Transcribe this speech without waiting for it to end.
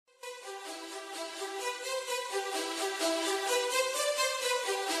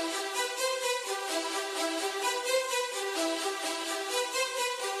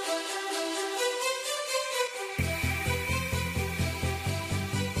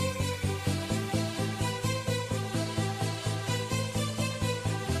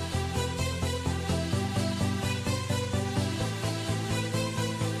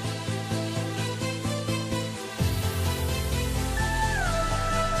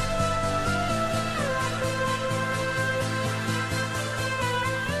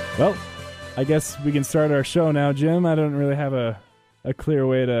Well, I guess we can start our show now, Jim. I don't really have a clear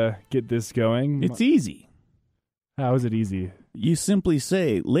way to get this going. It's easy. How is it easy? You simply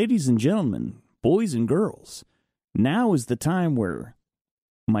say, ladies and gentlemen, boys and girls, now is the time where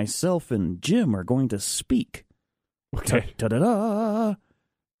myself and Jim are going to speak. Okay. Ta-da-da!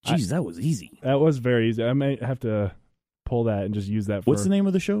 Jeez, that was easy. That was very easy. I might have to pull that and just use that for... What's the name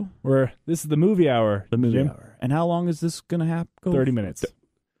of the show? This is the movie hour. The movie Jim. hour. And how long is this going to go? 30 minutes.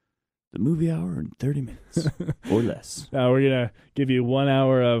 The movie hour in 30 minutes or less. We're going to give you 1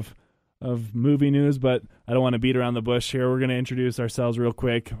 hour of movie news, but I don't want to beat around the bush here. We're going to introduce ourselves real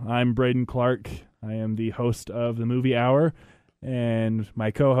quick. I'm Braden Clark. I am the host of the movie hour, and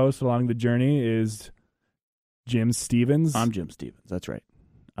my co-host along the journey is Jim Stevens. I'm Jim Stevens. That's right.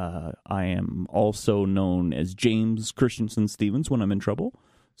 I am also known as James Christensen Stevens when I'm in trouble.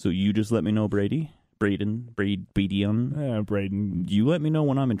 So you just let me know, Braden. Braden. You let me know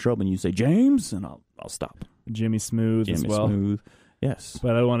when I'm in trouble, and you say James, and I'll stop. Jimmy Smooth as well. Smooth. Yes.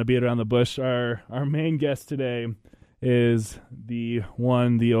 But I don't want to beat around the bush. Our main guest today is the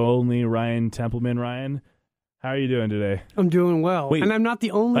one, the only Ryan Templeman. Ryan, how are you doing today? I'm doing well. Wait. And I'm not the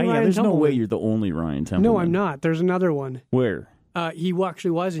only Ryan there's Templeman. no way you're the only Ryan Templeman. No, I'm not. There's another one. Where? He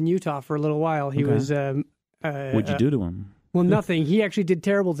actually was in Utah for a little while. He was... What'd you do to him? Well, nothing. He actually did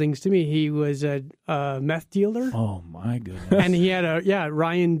terrible things to me. He was a meth dealer. Oh, my goodness. And he had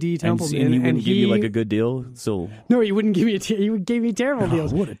Ryan D. Templeman. And he wouldn't give you like a good deal? So No, he wouldn't give me he gave me terrible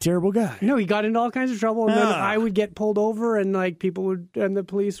deals. What a terrible guy. No, he got into all kinds of trouble, and then I would get pulled over, and like people would, and the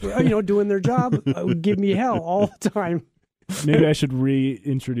police were, doing their job, would give me hell all the time. Maybe I should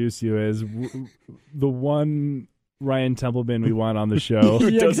reintroduce you as the one Ryan Templeman we want on the show.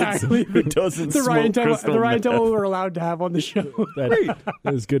 Yeah, exactly. Who doesn't The Ryan meth. Templeman we're allowed to have on the show. That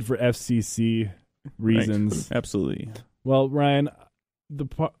is good for FCC reasons. Right. Absolutely. Well, Ryan, the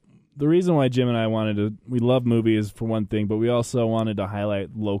reason why Jim and I we love movies for one thing, but we also wanted to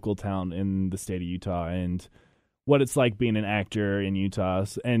highlight local talent in the state of Utah and what it's like being an actor in Utah.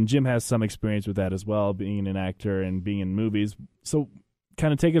 And Jim has some experience with that as well, being an actor and being in movies. So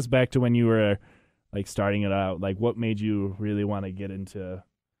kind of take us back to when you were like starting it out, like what made you really want to get into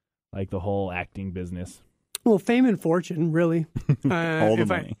like the whole acting business? Well, fame and fortune, really. All the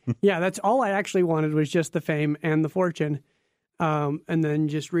money. That's all I actually wanted was just the fame and the fortune. And then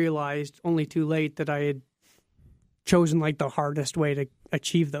just realized only too late that I had chosen like the hardest way to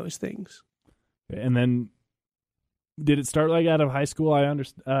achieve those things. And then did it start like out of high school? I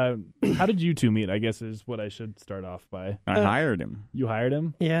understand. How did you two meet, I guess is what I should start off by. I hired him. You hired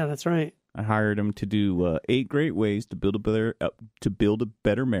him? Yeah, that's right. I hired him to do 8 Great Ways to Build a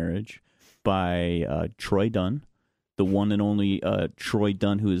Better Marriage by Troy Dunn, the one and only Troy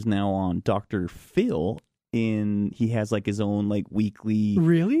Dunn, who is now on Dr. Phil. He has like his own like weekly,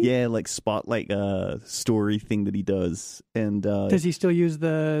 like spotlight story thing that he does. And does he still use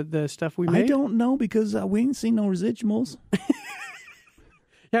the stuff we made? I don't know because we ain't seen no residuals.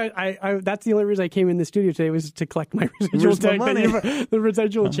 Yeah, I that's the only reason I came in the studio today was to collect my residual check. The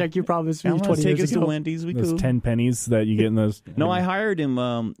residual check you promised me 20 take years us ago. to Wendy's. We Those could. 10 pennies that you get in those. No, I hired him,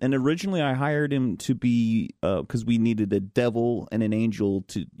 and originally I hired him to be because we needed a devil and an angel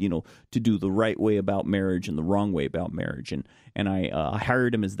to do the right way about marriage and the wrong way about marriage, and I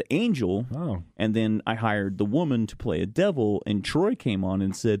hired him as the angel, and then I hired the woman to play a devil, and Troy came on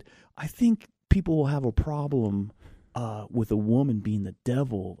and said, I think people will have a problem with a woman being the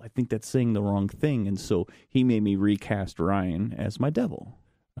devil. I think that's saying the wrong thing, and so he made me recast Ryan as my devil.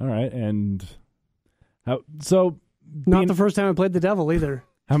 All right, and how? So not the first time I played the devil either.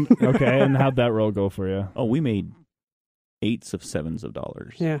 Okay, and how'd that role go for you? Oh, we made 8s of 7s of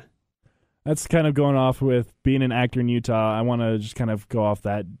dollars. Yeah, that's kind of going off with being an actor in Utah. I want to just kind of go off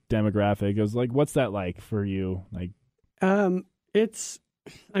that demographic. It was like, what's that like for you? Like, it's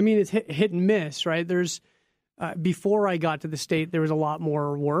hit and miss, right? There's. Before I got to the state, there was a lot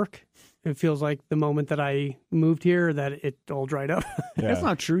more work. It feels like the moment that I moved here that it all dried up. Yeah. That's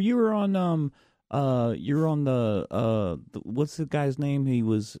not true. You were on the what's the guy's name? He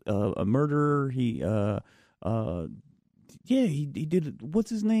was a murderer. He did. What's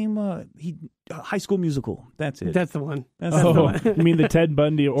his name? High School Musical. That's it. That's the one. That's the one. You mean the Ted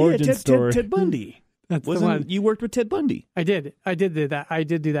Bundy origin story? Ted Bundy. That's the one. You worked with Ted Bundy? I did do that. I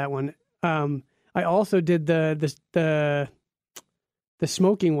did do that one. I also did the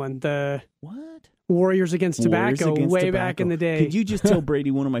smoking one. The what? Warriors Against Tobacco back in the day. Could you just tell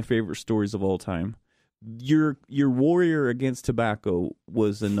Brady one of my favorite stories of all time? Your Warrior Against Tobacco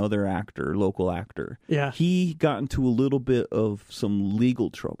was another actor, local actor. Yeah. He got into a little bit of some legal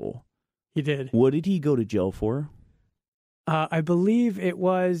trouble. He did. What did he go to jail for? I believe it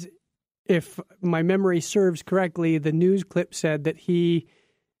was, if my memory serves correctly, the news clip said that he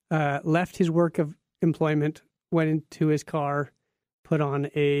left his work of employment, went into his car, put on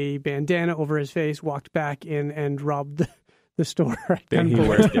a bandana over his face, walked back in, and robbed the store that he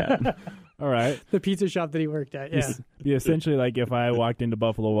worked at. All right. The pizza shop that he worked at, yeah. Be essentially like if I walked into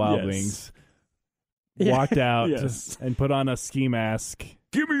Buffalo Wild Wings, walked out and put on a ski mask.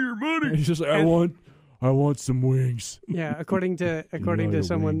 Give me your money. He's just like, I want some wings. Yeah, according to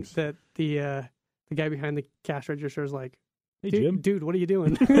someone wings. that the guy behind the cash register is like, Hey, Jim. Dude, what are you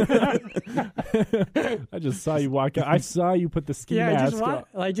doing? I just saw you walk out. I saw you put the ski mask on.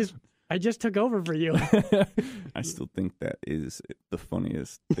 I just took over for you. I still think that is the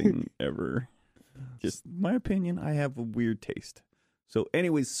funniest thing ever. Just my opinion. I have a weird taste. So,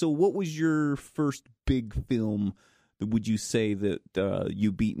 anyways, what was your first big film that would you say that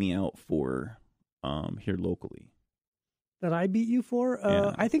you beat me out for here locally? That I beat you for?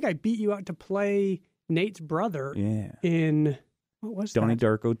 Yeah. I think I beat you out to play Nate's brother Yeah. in, what was Donnie that?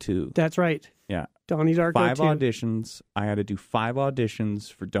 Darko 2. That's right. Yeah. Donnie Darko 5 2. auditions. I had to do 5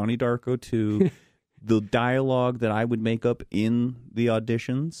 auditions for Donnie Darko 2. The dialogue that I would make up in the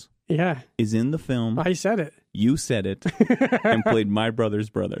auditions Yeah. is in the film. I said it. You said it and played my brother's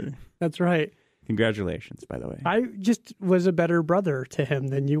brother. That's right. Congratulations, by the way. I just was a better brother to him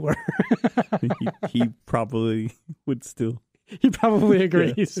than you were. he probably would still. He probably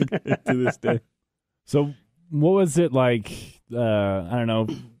agrees. To this day. So what was it like, I don't know,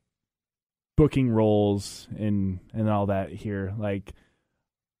 booking roles and all that here? Like,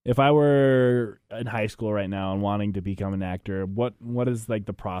 if I were in high school right now and wanting to become an actor, what is like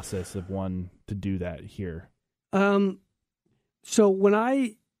the process of one to do that here? So when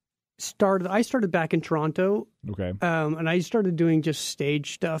I started back in Toronto. Okay. And I started doing just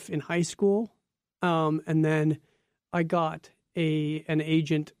stage stuff in high school. And then I got an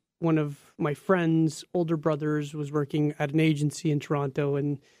agent. One of my friend's older brothers was working at an agency in Toronto,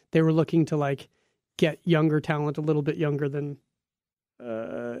 and they were looking to like get younger talent, a little bit younger than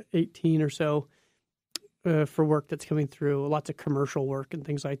 18 or so, for work that's coming through, lots of commercial work and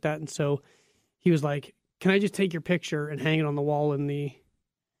things like that. And so he was like, "Can I just take your picture and hang it on the wall in the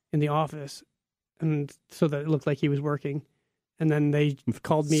office?" And so that it looked like he was working. And then they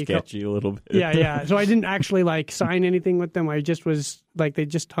called me. Sketchy a little bit. Yeah. So I didn't actually like sign anything with them. I just was like, they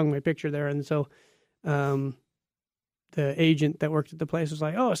just hung my picture there. And so the agent that worked at the place was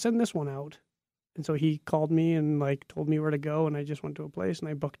like, "Oh, send this one out." And so he called me and like told me where to go. And I just went to a place and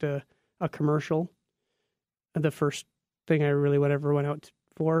I booked a commercial. The first thing I really went out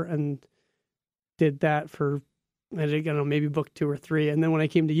for, and did that for, I don't know, maybe booked 2 or 3. And then when I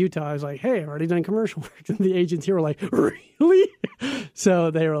came to Utah, I was like, "Hey, I've already done commercial work." And the agents here were like, "Really?"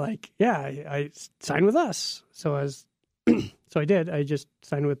 So they were like, "Yeah, I signed with us." So I did. I just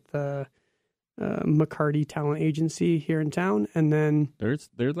signed with McCarty Talent Agency here in town. And then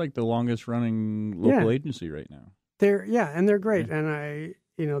They're like the longest running local agency right now. and they're great. Yeah. And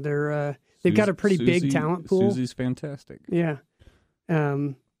they've got a pretty big talent pool. Susie's fantastic. Yeah.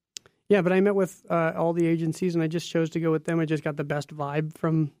 Yeah, but I met with all the agencies, and I just chose to go with them. I just got the best vibe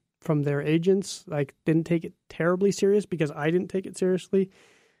from their agents. Like, didn't take it terribly serious because I didn't take it seriously.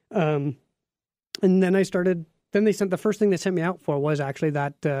 And then the first thing they sent me out for was actually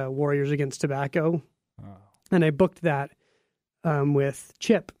that Warriors Against Tobacco. Oh. And I booked that with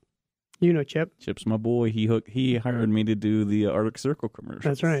Chip. You know Chip. Chip's my boy. He hired me to do the Arctic Circle commercials.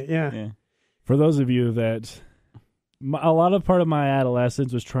 That's right, yeah. For those of you that... a lot of part of my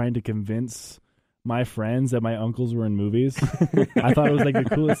adolescence was trying to convince my friends that my uncles were in movies. I thought it was like the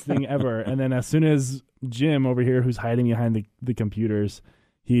coolest thing ever. And then as soon as Jim over here, who's hiding behind the computers,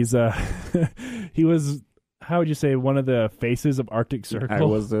 he's he was, how would you say, one of the faces of Arctic Circle? I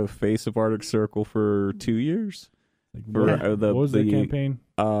was the face of Arctic Circle for 2 years. What was the campaign?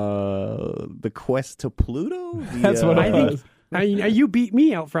 The Quest to Pluto? That's what I was. You beat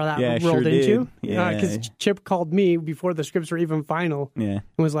me out for that role, sure didn't you? Yeah. Because Chip called me before the scripts were even final. Yeah. And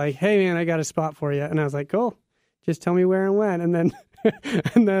was like, "Hey, man, I got a spot for you." And I was like, "Cool. Just tell me where and when." And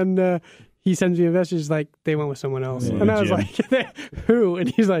then he sends me a message like, "They went with someone else." Yeah, and I was Jim. like, "Who?" And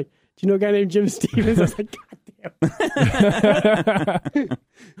he's like, "Do you know a guy named Jim Stevens?" I was like, "God damn."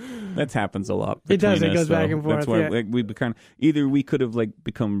 That happens a lot. It does. It us, goes back and forth. That's why yeah. we either we could have like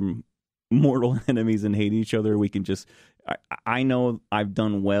become mortal enemies and hate each other. We can just. I know I've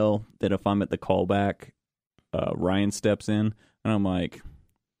done well that if I'm at the callback, Ryan steps in and I'm like,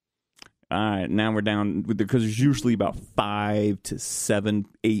 All right, now we're down because there's usually about 5 to 7,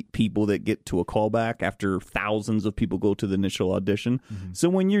 8 people that get to a callback after thousands of people go to the initial audition. Mm-hmm. So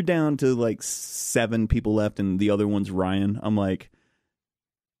when you're down to like 7 people left and the other one's Ryan, I'm like,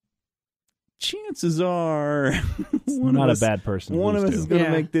 chances are not a bad person. One of us is going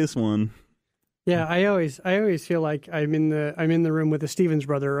to make this one. Yeah, I always feel like I'm in the room with the Stevens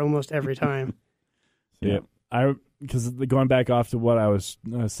brother almost every time. Yep. Because going back off to what I was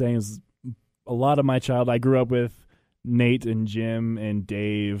saying is a lot of my childhood, I grew up with Nate and Jim and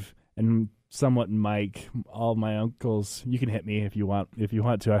Dave and somewhat Mike, all my uncles. You can hit me if you want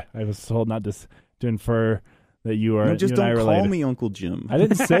to. I was told not to infer that you are. No, just don't call me Uncle Jim. I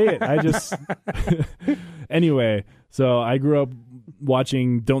didn't say it. I just anyway. So I grew up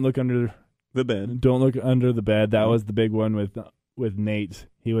watching Don't Look Under the Bed. Don't Look Under the Bed. That was the big one with Nate.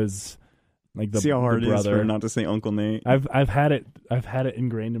 He was. Like see how hard it is for not to say Uncle Nate. I've had it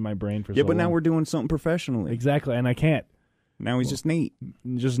ingrained in in for so long. Yeah, but now we're doing something professionally. Exactly, and I can't. Now he's just Nate.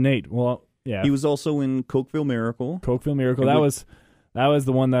 Just Nate. Well, yeah. He was also in Cokeville Miracle. That was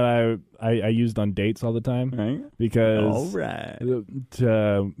the one that I used on dates all the time. Right. Because all right.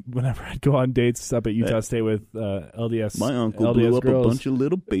 Whenever I'd go on dates up at Utah State with LDS, my uncle LDS blew up girls, a bunch of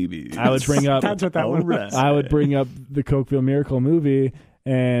little babies. I would bring up that's what that one was. I would bring up the Cokeville Miracle movie,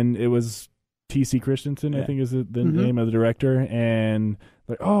 and it was T.C. Christensen, I think is the name of the director, and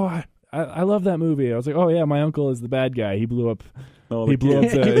like, oh, I love that movie. I was like, oh yeah, my uncle is the bad guy. He blew up. He blew up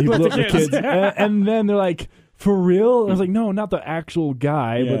the kids. And then they're like, for real? I was like, no, not the actual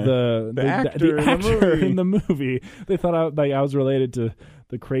guy, but the actor in the movie. They thought I was related to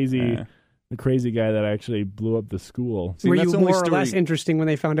the crazy guy that actually blew up the school. Were you more or less interesting when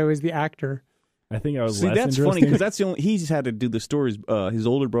they found out he was the actor? I think I was See, less that's interesting. funny because that's the only he's had to do the stories. His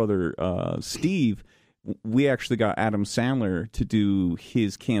older brother, Steve, we actually got Adam Sandler to do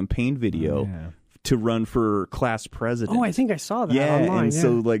his campaign video to run for class president. Oh, I think I saw that online.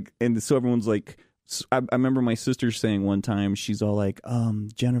 And so everyone's like, I remember my sister saying one time, she's all like,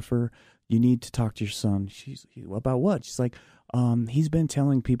 Jennifer, you need to talk to your son. About what? She's like, he's been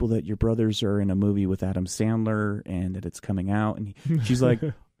telling people that your brothers are in a movie with Adam Sandler and that it's coming out. And she's like,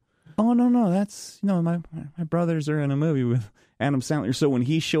 oh, no, that's, my brothers are in a movie with Adam Sandler. So when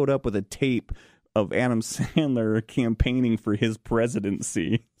he showed up with a tape of Adam Sandler campaigning for his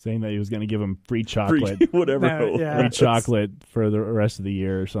presidency, saying that he was going to give him free chocolate, free chocolate for the rest of the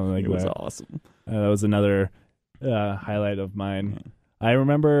year or something like that. It was awesome. That was another highlight of mine. I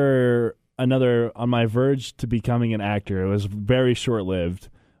remember another on my verge to becoming an actor. It was very short-lived,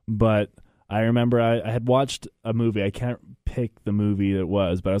 but I remember I had watched a movie. I can't pick the movie it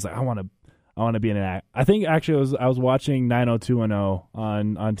was, but I was like, I want to be an actor. I think actually I was watching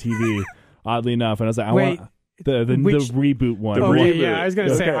 90210 on TV. Oddly enough, and I was like, I want the reboot one. Okay, yeah, I was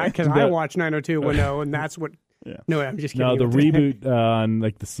gonna say because I watched 90210, and that's what. Yeah. No, I'm just kidding. No, the reboot on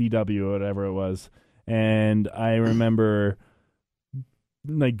like the CW or whatever it was, and I remember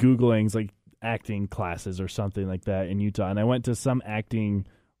like Googling like acting classes or something like that in Utah, and I went to some acting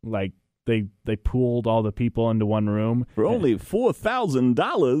like. They pooled all the people into one room for only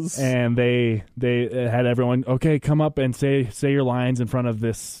 $4,000, and they had everyone come up and say your lines in front of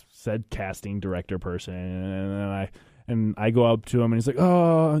this said casting director person, and I go up to him and he's like,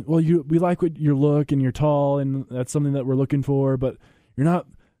 oh well, we like what your look and you're tall and that's something that we're looking for, but you're not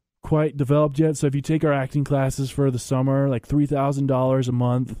quite developed yet. So if you take our acting classes for the summer, like $3,000 a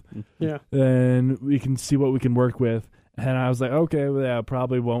month, then we can see what we can work with. And I was like, okay, well, yeah, I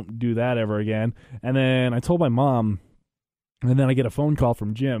probably won't do that ever again. And then I told my mom, and then I get a phone call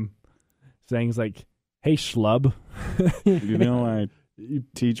from Jim saying, he's like, hey, schlub. I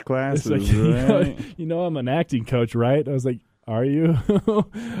teach classes, like, right? I'm an acting coach, right? I was like, are you?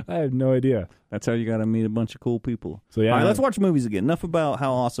 I have no idea. That's how you got to meet a bunch of cool people. So yeah, all right, let's watch movies again. Enough about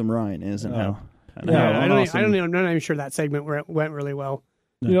how awesome Ryan is and how. I'm not even sure that segment went really well.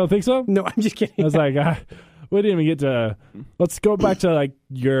 You don't think so? No, I'm just kidding. I was like, we didn't even get to. Let's go back to like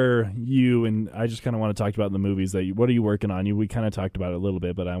you, and I just kind of want to talk about the movies that what are you working on? We kind of talked about it a little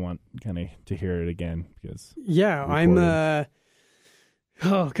bit, but I want kind of to hear it again because I'm.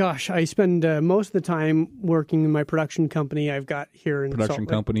 Oh gosh, I spend most of the time working in my production company I've got here in production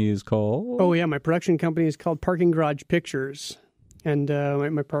company is called. Oh yeah, my production company is called Parking Garage Pictures, and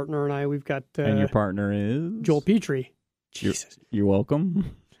my partner and I we've got. And your partner is Joel Petrie. Jesus, you're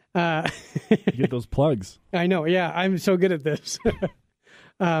welcome. You get those plugs. I know. Yeah, I'm so good at this.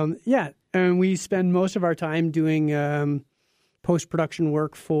 And we spend most of our time doing post-production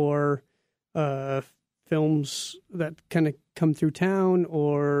work for films that kind of come through town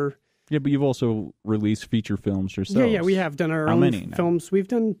or... Yeah, but you've also released feature films yourself. Yeah, we have done our How own many now? films. We've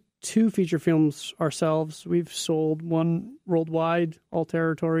done 2 feature films ourselves. We've sold one worldwide, all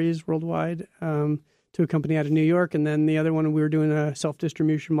territories worldwide, to a company out of New York. And then the other one we were doing a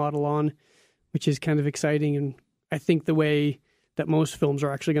self-distribution model on, which is kind of exciting. And I think the way that most films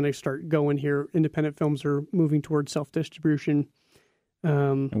are actually going to start going here, independent films are moving towards self-distribution.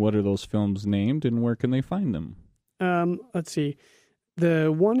 And what are those films named, and where can they find them? Let's see.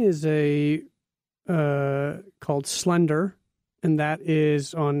 The one is called Slender, and that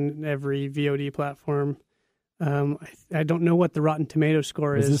is on every VOD platform. I don't know what the Rotten Tomato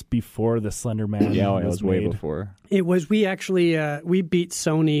score is. Was this before the Slender Man? Yeah, it was was way made? before. It was. We actually we beat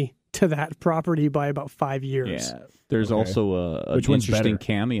Sony to that property by about 5 years. Yeah, there's also an Which one's interesting better?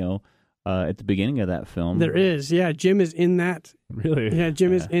 cameo at the beginning of that film. There is. Yeah, Jim is in that. Really? Yeah,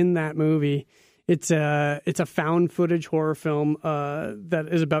 Jim is in that movie. It's a found footage horror film that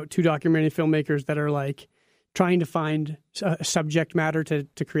is about 2 documentary filmmakers that are like trying to find a subject matter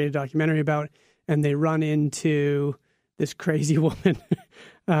to create a documentary about, and they run into this crazy woman.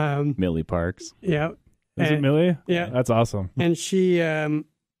 Millie Parks. Yeah. Is it Millie? Yeah. That's awesome. And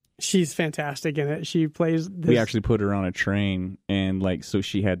she's fantastic in it. She plays this. We actually put her on a train, and so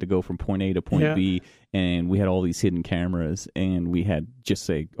she had to go from point A to point B, and we had all these hidden cameras, and we had just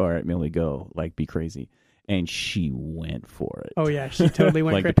say, "All right, Millie, go, be crazy," and she went for it. Oh yeah, she totally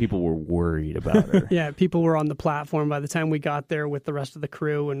went the people were worried about her. Yeah, people were on the platform by the time we got there with the rest of the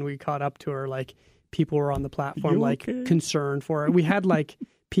crew, and we caught up to her. People were on the platform, okay? Concerned for her. We had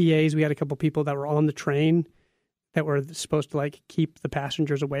PAs. We had a couple people that were on the train that were supposed to keep the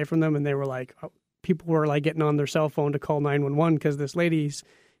passengers away from them, and they were people were getting on their cell phone to call 911 because this lady's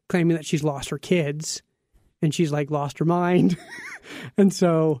claiming that she's lost her kids, and she's lost her mind. And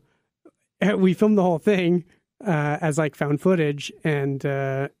so we filmed the whole thing as found footage, and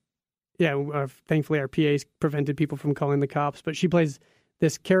thankfully our PAs prevented people from calling the cops. But she plays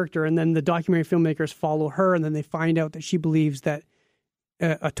this character, and then the documentary filmmakers follow her, and then they find out that she believes that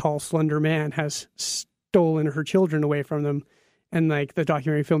a tall, slender man has stolen her children away from them. And the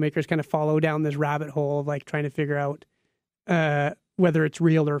documentary filmmakers kind of follow down this rabbit hole of trying to figure out whether it's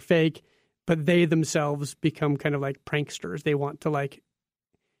real or fake, but they themselves become kind of pranksters. They want to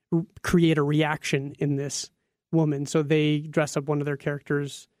create a reaction in this woman. So they dress up one of their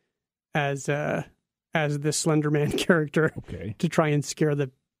characters as the Slender Man character to try and scare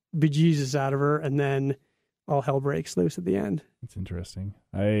the bejesus out of her. And then all hell breaks loose at the end. That's interesting.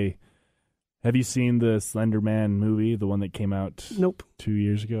 Have you seen the Slender Man movie, the one that came out Nope. 2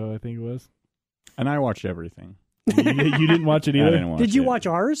 years ago, I think it was? And I watched everything. You didn't watch it either? I didn't watch Did you it. watch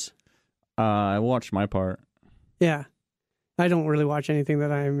ours? I watched my part. Yeah. I don't really watch anything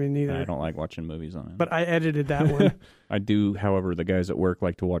that I'm in either. I don't like watching movies on it. But I edited that one. I do, however, the guys at work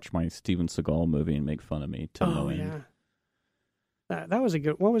like to watch my Steven Seagal movie and make fun of me to no end. Yeah. That was a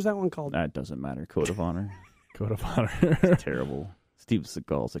good... What was that one called? That doesn't matter. Code of Honor. Code of Honor. It's terrible. Steven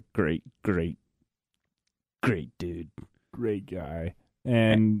Seagal's a great dude. Great guy.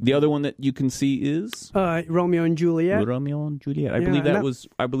 And the other one that you can see is Romeo and Juliet. Romeo and Juliet. I Yeah,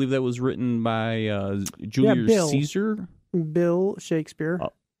 believe that was written by Julius Bill. Caesar. Bill Shakespeare.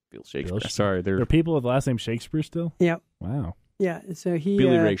 Oh, Bill Shakespeare. Sorry, there are people with the last name Shakespeare still? Yeah. Wow. Yeah. So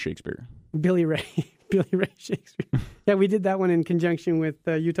Billy Ray Shakespeare. Billy Ray Shakespeare. Yeah, we did that one in conjunction with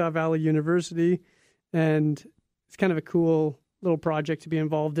Utah Valley University, and it's kind of a cool little project to be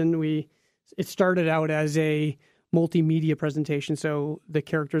involved in. It started out as a multimedia presentation, so the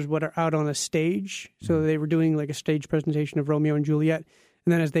characters were out on a stage, so they were doing a stage presentation of Romeo and Juliet,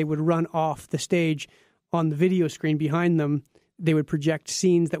 and then as they would run off the stage on the video screen behind them, they would project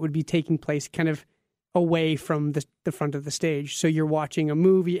scenes that would be taking place kind of away from the front of the stage. So you're watching a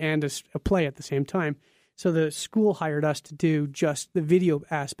movie and a play at the same time. So the school hired us to do just the video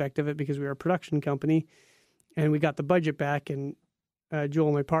aspect of it because we were a production company, and we got the budget back, and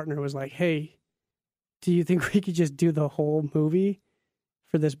Joel, my partner, was like, hey, do you think we could just do the whole movie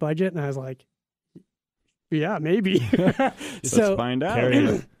for this budget? And I was like, yeah, maybe. Let's find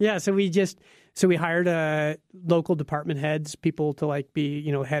out. Yeah, so we hired local department heads, people to be,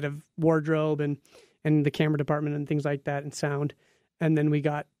 head of wardrobe and the camera department and things like that and sound. And then we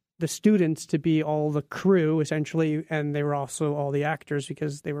got the students to be all the crew essentially, and they were also all the actors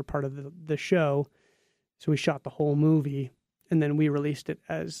because they were part of the show. So we shot the whole movie, and then we released it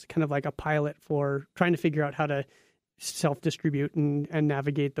as kind of a pilot for trying to figure out how to self-distribute and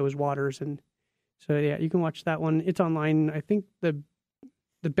navigate those waters. And so, yeah, you can watch that one. It's online. I think the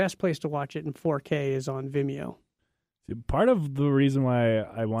best place to watch it in 4K is on Vimeo. Part of the reason why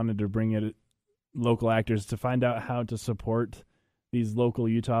I wanted to bring it local actors to find out how to support these local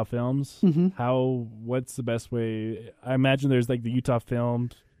Utah films. What's the best way? I imagine there's like the Utah Film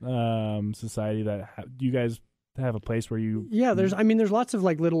Society that do you guys have a place where you? Yeah, there's lots of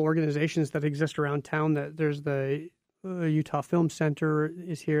like little organizations that exist around town. That there's the Utah Film Center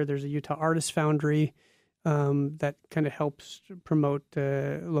is here. There's a Utah Artist Foundry that kind of helps promote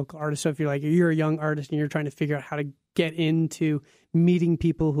local artists. So if you're a young artist and you're trying to figure out how to get into meeting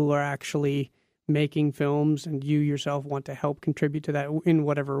people who are actually making films, and you yourself want to help contribute to that in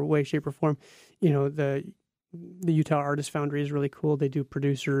whatever way, shape, or form, the Utah Artist Foundry is really cool. They do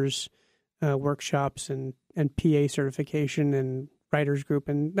producers workshops and PA certification and writers group,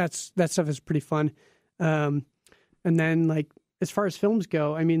 and that stuff is pretty fun. And then, like, as far as films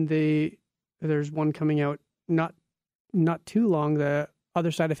go, I mean, there's one coming out not too long, The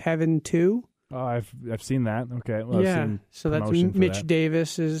Other Side of Heaven 2. Oh, I've seen that. Okay, well, yeah. So that's Mitch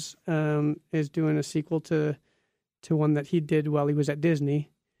Davis is doing a sequel to one that he did while he was at Disney.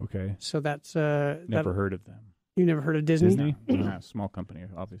 Okay. So that's never heard of them. You never heard of Disney? No, small company,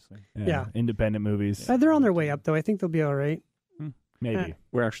 obviously. Yeah. Independent movies. They're on their way up, though. I think they'll be all right. Maybe.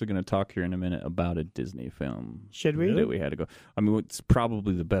 We're actually going to talk here in a minute about a Disney film. Should we? That we had to go. I mean, it's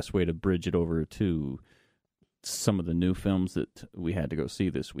probably the best way to bridge it over to some of the new films that we had to go see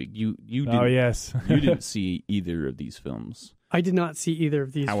this week. You didn't, oh, yes. You didn't see either of these films. I did not see either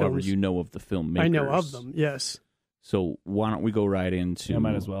of these films. However, you know of the filmmakers. I know of them, yes. So why don't we go right into... Yeah,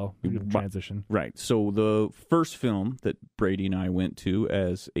 might as well. We can transition. Right. So the first film that Brady and I went to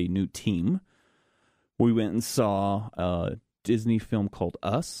as a new team, we went and saw a Disney film called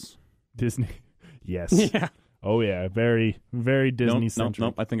Us. Disney. Yes. Yeah. Oh, yeah. Very, very Disney-centric.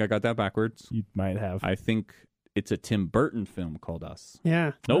 Nope. I think I got that backwards. You might have. I think it's a Tim Burton film called Us.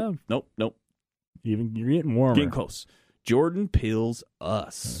 Yeah. Nope. You're getting warmer. Getting close. Jordan Peele's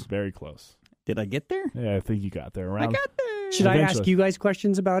Us. Very close. Did I get there? Yeah, I think you got there. I got there. Should I ask you guys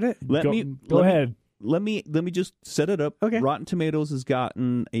questions about it? Go ahead. Let me just set it up. Okay. Rotten Tomatoes has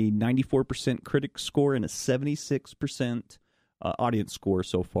gotten a 94% critic score and a 76% audience score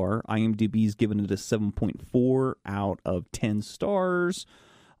so far. IMDb's given it a 7.4 out of 10 stars.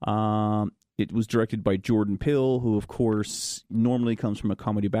 It was directed by Jordan Peele, who, of course, normally comes from a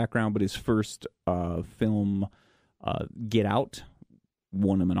comedy background, but his first film, Get Out,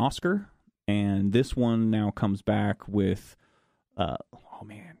 won him an Oscar. And this one now comes back with,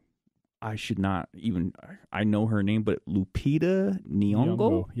 I should not even, I know her name, but Lupita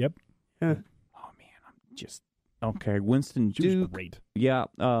Nyong'o. Yep. Yeah. Oh, man, I'm just, okay. Winston Duke. Great. Yeah.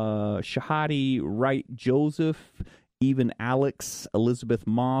 Shahadi Wright Joseph, even Alex, Elizabeth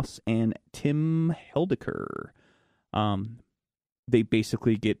Moss, and Tim Heidecker. They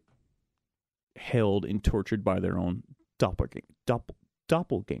basically get held and tortured by their own doppelgangers.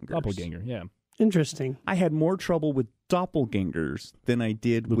 Doppelganger, yeah. Interesting. I had more trouble with doppelgangers than I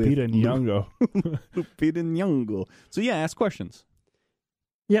did Lupita with Nyong'o. Lupita Nyong'o. So yeah, ask questions.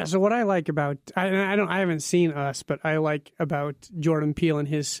 Yeah. So what I like about I haven't seen Us, but I like about Jordan Peele and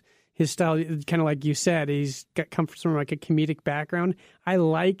his style. Kind of like you said, he's come from like a comedic background. I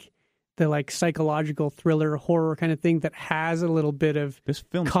like the like psychological thriller horror kind of thing that has a little bit of this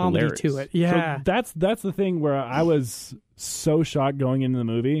film's comedy hilarious. to it. Yeah, so that's the thing where I was so shocked going into the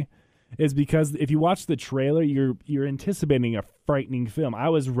movie, is because if you watch the trailer, you're anticipating a frightening film.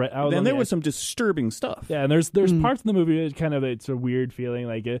 Then there was some disturbing stuff. Yeah, and there's parts in the movie that it's a weird feeling,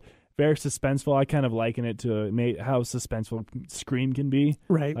 like very suspenseful. I kind of liken it to how suspenseful Scream can be,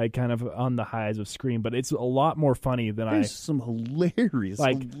 right? Like kind of on the highs of Scream, but it's a lot more funny than There's some hilarious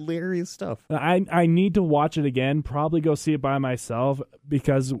stuff. I need to watch it again. Probably go see it by myself,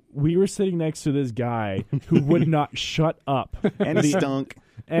 because we were sitting next to this guy who would not shut up, and he stunk.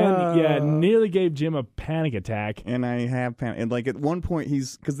 And nearly gave Jim a panic attack. And I have panic. And like at one point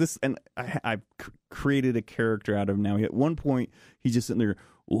I've created a character out of him now. At one point he's just sitting there.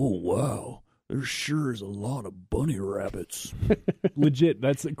 Oh, wow. There sure is a lot of bunny rabbits. Legit,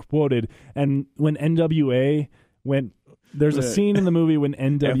 that's quoted. And when NWA went, there's a scene in the movie when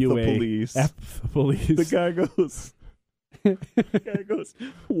NWA F the police. The guy goes,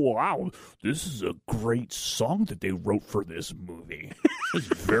 wow, this is a great song that they wrote for this movie. It's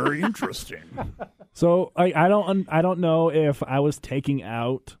very interesting. So I don't know if I was taking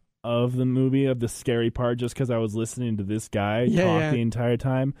out of the movie of the scary part just because I was listening to this guy talk the entire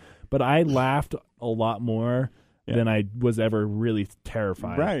time, but I laughed a lot more than I was ever really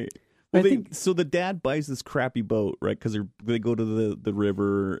terrified. Right. Well, so the dad buys this crappy boat, right? Because they go to the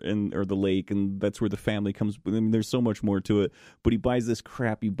river or the lake, and that's where the family comes. I mean, there's so much more to it. But he buys this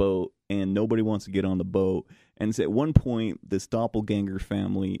crappy boat, and nobody wants to get on the boat. And so at one point, this doppelganger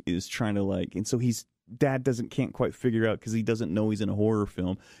family is trying to and so he's dad can't quite figure out because he doesn't know he's in a horror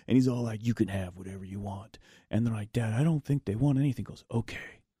film, and he's all like, "You can have whatever you want," and they're like, "Dad, I don't think they want anything." He goes, "Okay,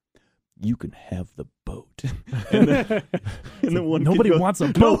 you can have the boat." and then one nobody wants a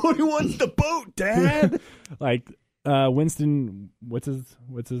boat. Nobody wants the boat, Dad. Like Winston, what's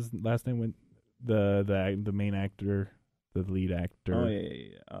his last name? The main actor. The lead actor. Oh,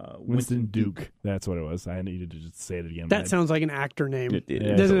 yeah. Winston Duke. That's what it was. I needed to just say it again. That sounds like an actor name.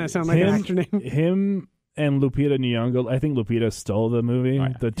 It Doesn't that sound like an actor name? Him and Lupita Nyong'o. I think Lupita stole the movie. Oh,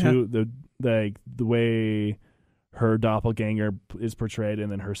 yeah. The way her doppelganger is portrayed,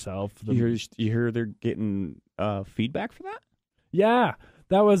 and then herself. You hear they're getting feedback for that? Yeah,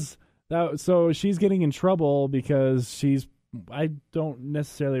 that was that. So she's getting in trouble because I don't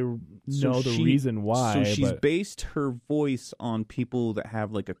necessarily know the reason why. So she's based her voice on people that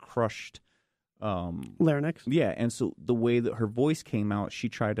have like a crushed larynx. Yeah, and so the way that her voice came out, she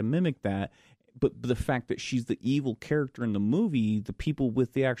tried to mimic that. But the fact that she's the evil character in the movie, the people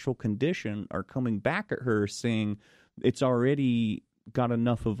with the actual condition are coming back at her saying it's already got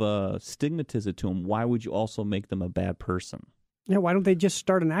enough of a stigmatism to them. Why would you also make them a bad person? Yeah, why don't they just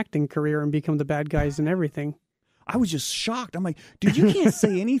start an acting career and become the bad guys and everything? I was just shocked. I'm like, dude, you can't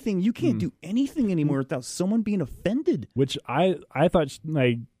say anything. You can't do anything anymore without someone being offended. Which I thought,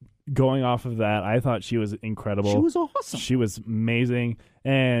 like, going off of that, I thought she was incredible. She was awesome. She was amazing.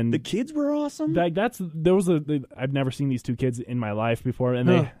 And the kids were awesome. Like, I've never seen these two kids in my life before, and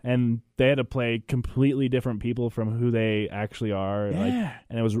they had to play completely different people from who they actually are. Yeah. Like,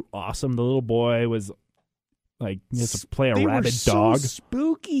 and it was awesome. The little boy was like, he has to play a they rabid were so dog.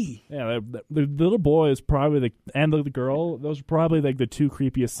 Spooky. Yeah, the little boy is probably and the girl. Those are probably like the two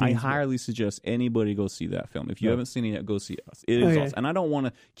creepiest scenes. I highly suggest anybody go see that film. If you haven't seen it yet, go see it. It is awesome. And I don't want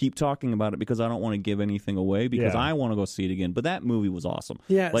to keep talking about it because I don't want to give anything away because I want to go see it again. But that movie was awesome.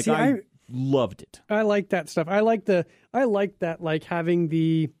 Yeah, like I loved it. I like that stuff. I like that, like having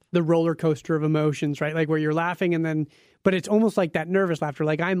the roller coaster of emotions, right? Like where you're laughing and then. But it's almost like that nervous laughter.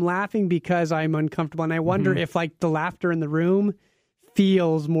 Like I'm laughing because I'm uncomfortable. And I wonder if like the laughter in the room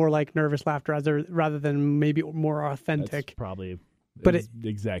feels more like nervous laughter rather than maybe more authentic. That's probably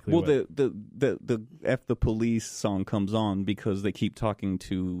exactly well, what... the F the Police song comes on because they keep talking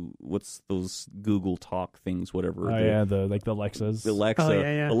to what's those Google Talk things, whatever. The Alexas. Alexa, oh,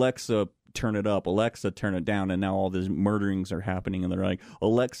 yeah. Alexa, turn it up. Alexa, turn it down. And now all these murderings are happening. And they're like,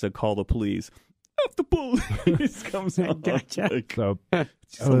 Alexa, call the police. F the police comes on. Gotcha. Like, So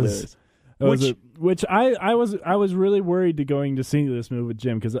hilarious. Which I was really worried to going to see this movie with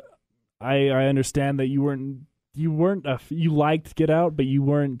Jim because I understand that you liked Get Out, but you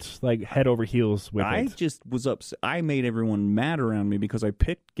weren't like head over heels with it. I just was upset. I made everyone mad around me because I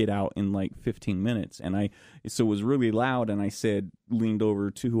picked Get Out in like 15 minutes, and so it was really loud. And I leaned over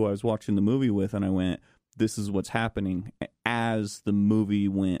to who I was watching the movie with, and I went, "This is what's happening." As the movie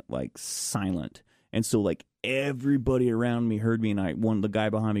went like silent. And so, like, everybody around me heard me, and the guy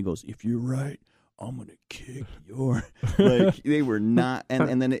behind me goes, "If you're right, I'm going to kick your..." Like, they were not...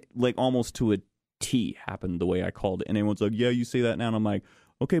 And then it, like, almost to a T happened the way I called it. And everyone's like, "Yeah, you say that now." And I'm like,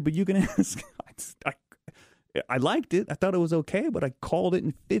 "Okay, but you can ask..." I liked it. I thought it was okay, but I called it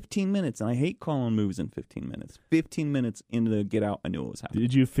in 15 minutes. And I hate calling movies in 15 minutes. 15 minutes into the Get Out, I knew what was happening.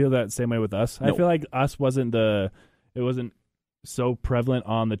 Did you feel that same way with Us? No. I feel like Us it wasn't so prevalent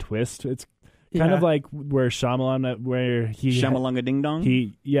on the twist. It's kind of like where Shyamalan, where he Shyamalanga Ding Dong.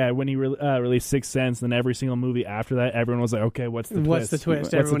 When he released Sixth Sense, then every single movie after that, everyone was like, "Okay, what's the twist? What's the twist?"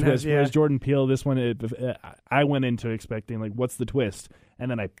 What's everyone the twist? has. Yeah. Whereas Jordan Peele, this one, I went into expecting like, "What's the twist?"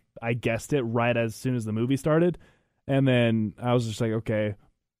 And then I guessed it right as soon as the movie started, and then I was just like, "Okay,"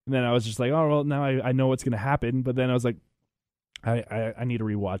 and then I was just like, "Oh well, now I know what's going to happen." But then I was like, I need to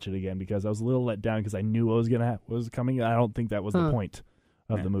rewatch it again because I was a little let down because I knew what was coming. I don't think that was the point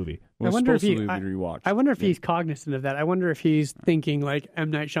of the movie. I wonder if he's cognizant of that. I wonder if he's thinking like M.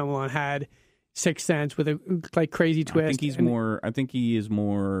 Night Shyamalan had Sixth Sense with a like crazy twist. I think he is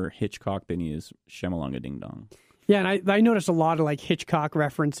more Hitchcock than he is Shyamalanga Ding Dong. Yeah, and I noticed a lot of like Hitchcock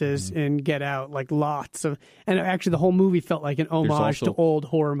references in Get Out, like lots of, and actually the whole movie felt like an homage to old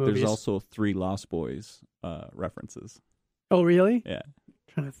horror movies. There's also 3 Lost Boys references. Oh, really? Yeah.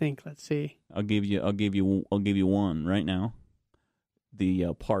 Trying to think. Let's see. I'll give you one right now.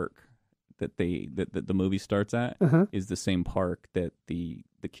 The park that the movie starts at is the same park that the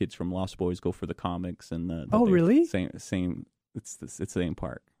kids from Lost Boys go for the comics and really? Same. It's the same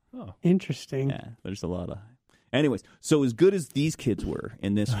park. Oh, interesting. Yeah, there's a lot of. Anyways, so as good as these kids were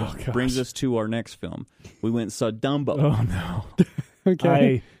in this film, brings us to our next film. We went and saw Dumbo. Oh no. Okay.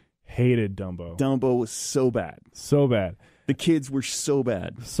 I hated Dumbo. Dumbo was so bad. So bad. The kids were so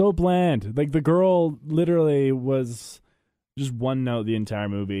bad. So bland. Like, the girl literally was just one note the entire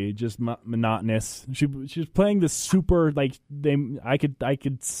movie, just monotonous. She was playing this super, like, I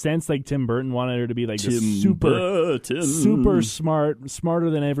could sense, like, Tim Burton wanted her to be, like, this super smarter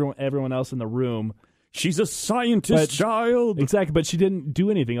than everyone else in the room. She's a scientist child. Exactly, but she didn't do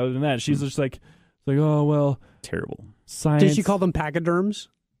anything other than that. She's just like, oh, well. Terrible. Science. Did she call them pachyderms?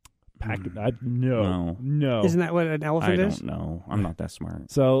 No. Isn't that what an elephant is? I don't know. I'm not that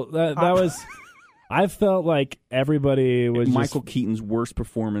smart. So that was... I felt like everybody was Michael Keaton's worst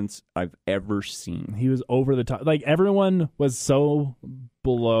performance I've ever seen. He was over the top. Like, everyone was so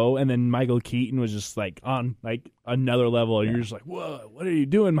below, and then Michael Keaton was just, like, on, like, another level. You're just like, whoa, what are you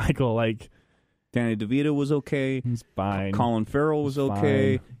doing, Michael? Like, Danny DeVito was okay. He's fine. Colin Farrell was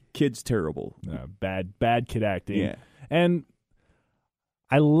okay. Fine. Kid's terrible. Bad kid acting. Yeah. And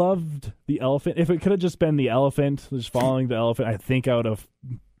I loved the elephant. If it could have just been the elephant, just following the elephant, I think I would have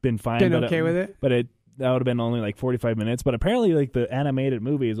been fine. Been okay with it? But that would have been only like 45 minutes. But apparently, like, the animated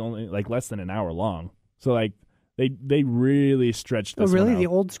movie is only like less than an hour long. So, like, they really stretched this. Oh, really? one out. The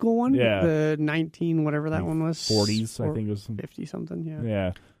old school one? Yeah. The 19, whatever that one was. 40s, I think it was. 50 something, yeah.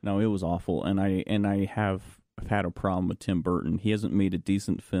 Yeah. No, it was awful. And I have had a problem with Tim Burton. He hasn't made a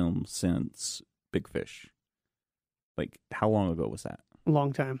decent film since Big Fish. Like, how long ago was that? A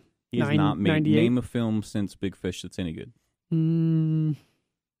long time. He has not made 98? name a film since Big Fish that's any good.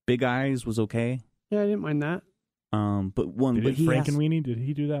 Big Eyes was okay. Yeah, I didn't mind that. Did Frankenweenie? Did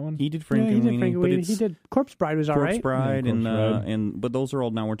he do that one? He did Yeah, he did Frankenweenie. But he did Corpse Bride was all Corpse right. Bride Yeah, Corpse Bride. but those are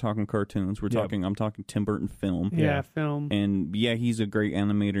all, now we're talking cartoons. I'm talking Tim Burton film. Yeah, film. And yeah, he's a great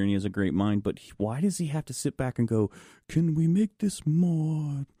animator and he has a great mind, but why does he have to sit back and go, can we make this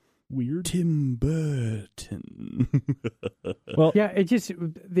more Weird. Tim Burton? Well, Yeah, it just,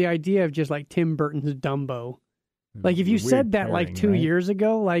 the idea of just like Tim Burton's Dumbo. Like, if you said that like 2 years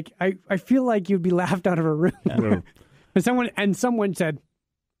ago, like, I feel like you'd be laughed out of a room. and someone said,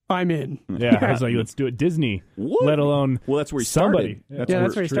 I'm in. Yeah, I was like, let's do it. Disney, What? let alone Well, that's where he somebody. started.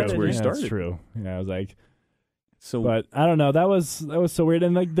 That's where he started. That's where he Yeah, started. That's true. Yeah, I was like, So, but I don't know. That was so weird,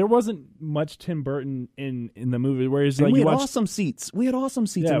 and like there wasn't much Tim Burton in the movie. Whereas and like we you had watch, awesome seats. We had awesome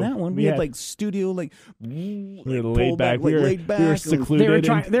seats Yeah, in that one. we We had had- like studio, like we were pulled laid back. like, laid back. We were and- secluded. They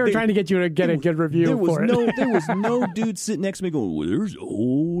were and- trying to get you to get a good review There was for it. there was no dude sitting next to me going, well, there's a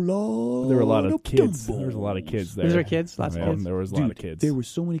whole lot. There were a lot of kids. Dumbos. There was a lot of kids there. These are kids? Lots of Yeah, kids? There was a Dude, lot of kids. There were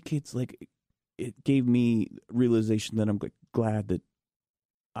so many kids. Like, it gave me realization that I'm glad that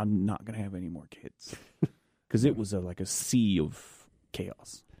I'm not gonna have any more kids because it was like a sea of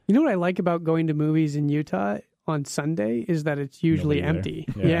chaos. You know what I like about going to movies in Utah on Sunday is that it's usually Nobody empty.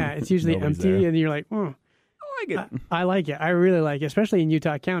 there. Yeah. It's usually Nobody's empty, there. and you're like, I like it. I like it. I really like it, especially in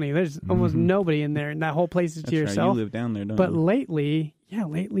Utah County. There's almost nobody in there, and that whole place is to That's right. yourself. You live down there, don't But you? lately,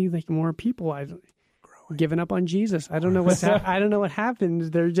 like more people. I've given up on Jesus. I don't know what's I don't know what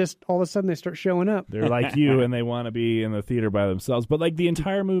happens. They're just all of a sudden they start showing up. They're like you, and they want to be in the theater by themselves. But like the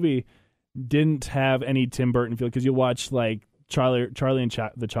entire movie didn't have any Tim Burton feel because you watch like Charlie and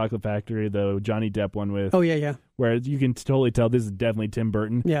the Chocolate Factory, the Johnny Depp one with. Oh yeah. Where you can totally tell this is definitely Tim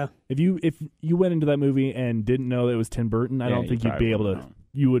Burton. Yeah. If you went into that movie and didn't know it was Tim Burton, I don't think you'd be able to.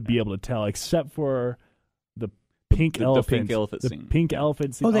 You would be able to tell, except for the pink elephant. The pink elephant the scene. pink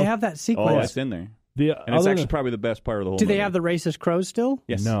elephant scene. Oh, they have that sequence. Oh, it's in there. And And it's actually probably the best part of the whole Do movie. they have the racist crows still?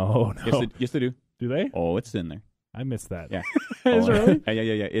 Yes. No. Yes, they do. Do they? Oh, it's in there. I missed that. Yeah. Is it really?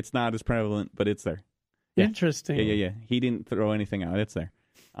 Yeah. It's not as prevalent, but it's there. Yeah. Interesting. Yeah. He didn't throw anything out. It's there.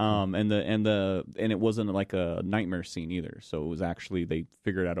 And it wasn't like a nightmare scene either. So it was actually, they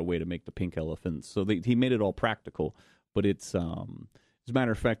figured out a way to make the pink elephants. So he made it all practical. But it's as a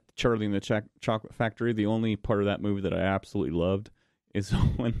matter of fact, Charlie and the Chocolate Factory, the only part of that movie that I absolutely loved is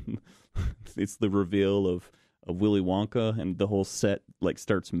when it's the reveal of Willy Wonka and the whole set like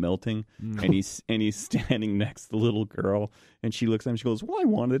starts melting and he's standing next to the little girl and she looks at him and she goes, well, I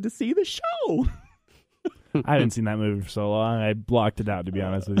wanted to see the show. I hadn't seen that movie for so long. I blocked it out, to be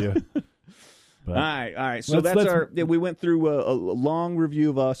honest with you. But All right. So we went through a long review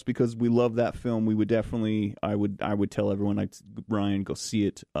of Us because we love that film. We would definitely, I would tell everyone, Ryan, go see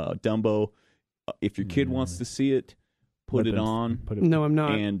it. Dumbo, if your kid wants to see it, put it on. No, I'm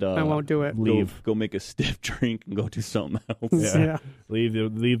not. And I won't do it. Go make a stiff drink and go do something else. Yeah.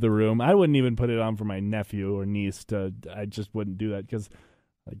 Leave the room. I wouldn't even put it on for my nephew or niece. I just wouldn't do that because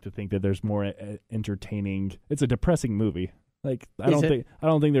I like to think that there's more entertaining. It's a depressing movie. Like I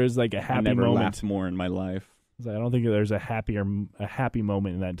don't think there's like a happy I never moment. laughed more in my life. I don't think there's a happy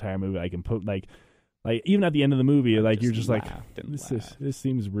moment in that entire movie. I can put like even at the end of the movie, like you're just like this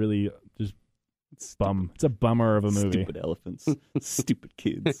seems really just It's It's a bummer of a movie. Stupid elephants. Stupid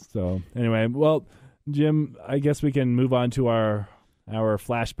kids. So anyway, well, Jim, I guess we can move on to our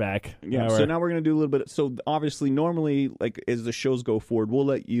flashback. Yeah, so now we're going to do a little bit. So obviously, normally, like as the shows go forward, we'll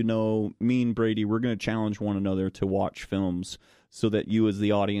let you know, me and Brady, we're going to challenge one another to watch films so that you as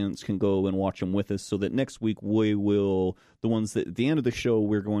the audience can go and watch them with us, so that next week we will, the ones that at the end of the show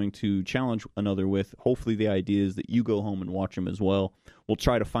we're going to challenge another with, hopefully the idea is that you go home and watch them as well. We'll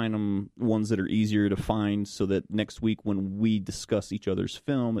try to find them ones that are easier to find so that next week when we discuss each other's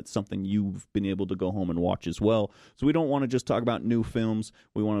film, it's something you've been able to go home and watch as well. So we don't want to just talk about new films.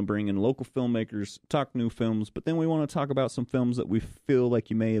 We want to bring in local filmmakers, talk new films, but then we want to talk about some films that we feel like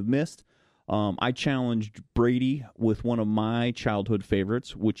you may have missed. I challenged Brady with one of my childhood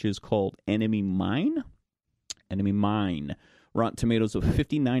favorites, which is called Enemy Mine. Enemy Mine. Rotten Tomatoes of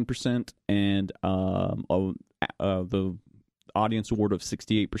 59% and the audience award of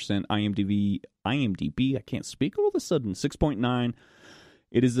 68%. IMDb, I can't speak all of a sudden, 6.9.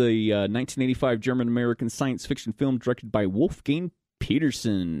 It is a 1985 German-American science fiction film directed by Wolfgang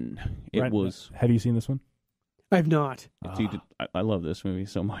Petersen. Have you seen this one? I've not. Dude, I love this movie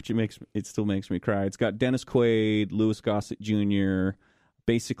so much. It still makes me cry. It's got Dennis Quaid, Louis Gossett Jr.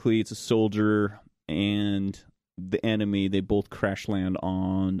 Basically, it's a soldier and the enemy. They both crash land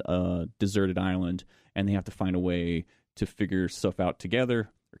on a deserted island, and they have to find a way to figure stuff out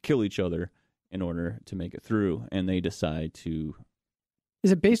together or kill each other in order to make it through. And they decide to.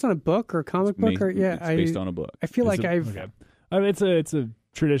 Is it based on a book or a comic book? It's based on a book. I feel like I've. Okay. I mean, it's a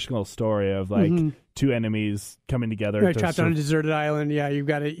traditional story of like two enemies coming together. Right, trapped on a deserted island. Yeah, you've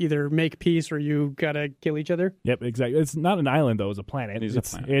got to either make peace or you got to kill each other. Yep, exactly. It's not an island though; it's a planet.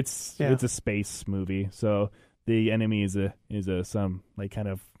 It's a space movie. So the enemy is some like kind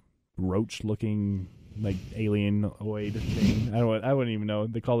of roach looking like alienoid thing. I wouldn't even know.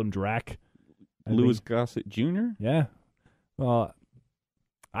 They call him Drac. Louis Gossett Jr. Yeah. Well,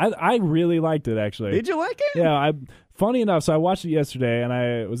 I really liked it actually. Did you like it? Yeah. Funny enough, so I watched it yesterday, and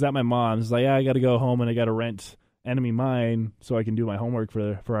I was at my mom's. Like, yeah, I got to go home and I got to rent Enemy Mine so I can do my homework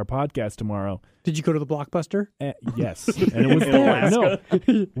for our podcast tomorrow. Did you go to the Blockbuster? Yes, and it was there. No,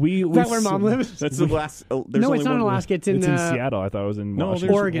 is that where Mom lives? That's the last. No, it's not in Alaska. It's in Seattle. I thought it was in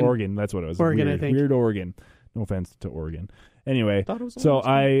Washington. Oregon. Oregon. That's what it was. Oregon, weird, I think. Weird Oregon. No offense to Oregon. Anyway, that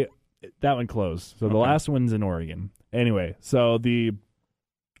one closed. So the last one's in Oregon. Anyway, so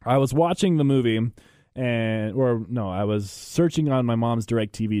I was watching the movie. I was searching on my mom's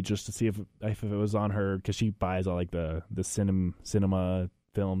DirecTV just to see if it was on her, because she buys all like the cinema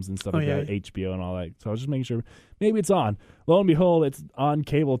films and stuff that, HBO and all that. So I was just making sure maybe it's on. Lo and behold, it's on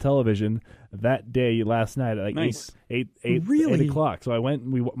cable television that day last night at like 8 o'clock. So I went.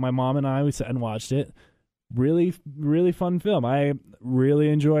 My mom and I sat and watched it. Really, really fun film. I really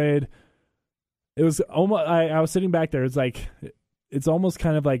enjoyed. It was almost. I was sitting back there. It's like. It's almost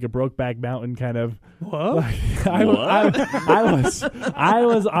kind of like a Brokeback Mountain kind of. Whoa! Like, I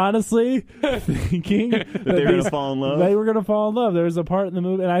was honestly thinking that they were going to fall in love. They were going to fall in love. There was a part in the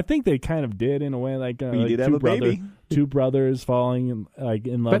movie, and I think they kind of did in a way. Like, you did have a baby. Two brothers falling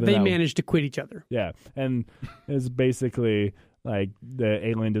in love, but they managed to quit each other. Yeah, and it's basically like the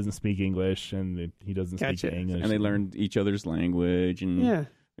alien doesn't speak English, and he doesn't speak English, and they learned each other's language, and yeah.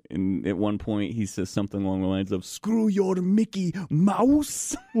 And at one point, he says something along the lines of "Screw your Mickey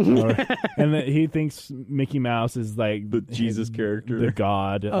Mouse," and he thinks Mickey Mouse is like the Jesus character, the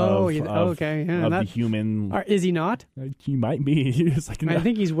god of the human. Is he not? He might be. I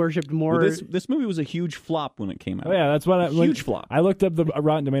think he's worshipped more. Well, this movie was a huge flop when it came out. Oh yeah, that's what huge flop. I looked up the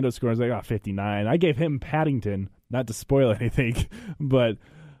Rotten Tomatoes score. I was like, 59. I gave him Paddington, not to spoil anything, but.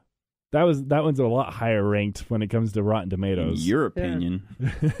 That one's a lot higher ranked when it comes to Rotten Tomatoes. In your opinion.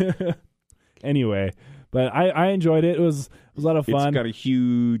 Yeah. Anyway, but I enjoyed it. It was a lot of fun.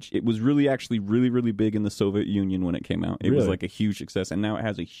 It was really really big in the Soviet Union when it came out. It was like a huge success, and now it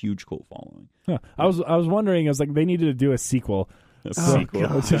has a huge cult following. Huh. I was wondering, I was like, they needed to do a sequel. They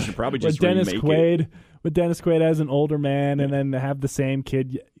should probably just remake it. With Dennis Quaid as an older man, and then have the same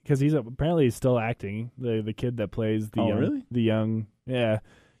kid, because he's apparently still acting, the kid that plays the young, yeah.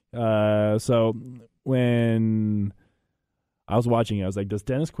 So when I was watching it, I was like, does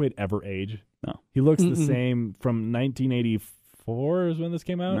Dennis Quaid ever age? No. He looks the same from 1984 is when this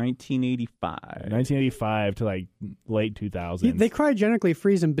came out? 1985. 1985 to like late 2000s. They cryogenically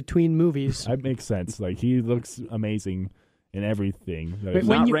freeze him between movies. That makes sense. Like, he looks amazing in everything.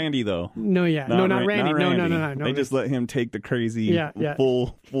 Not Randy, though. No, yeah. Not Randy. No. They just let him take the crazy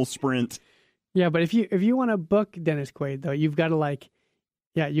full sprint. Yeah, but if you want to book Dennis Quaid, though, you've got to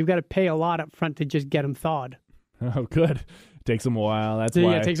you've got to pay a lot up front to just get him thawed. Oh, good. Takes him a while. That's Yeah,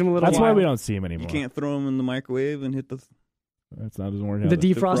 why. it takes him a little That's why while. we don't see him anymore. You can't throw them in the microwave and hit the That's not doesn't work out. The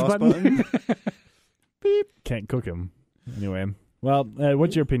defrost button. Beep. Can't cook him. Anyway. Well,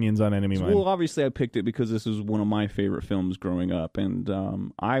 what's your opinions on Enemy Mine? Well, obviously I picked it because this was one of my favorite films growing up, and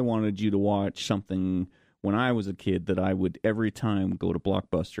I wanted you to watch something when I was a kid that I would every time go to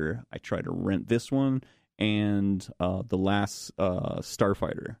Blockbuster. I try to rent this one and The Last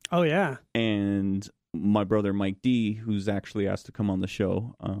Starfighter. Oh yeah. And my brother Mike D, who's actually asked to come on the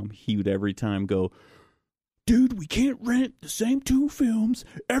show, he would every time go, dude, we can't rent the same two films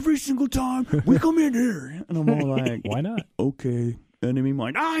every single time we come in here. And I'm all like, why not? Okay, Enemy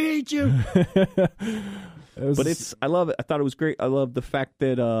Mine. I hate you. But I love it. I thought it was great. I love the fact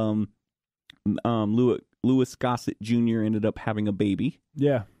that Louis Gossett Jr. ended up having a baby.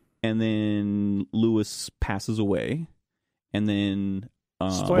 Yeah. And then Louis passes away. And then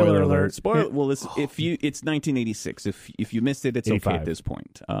Spoiler alert. Well, it's 1986. If you missed it, it's 85. okay at this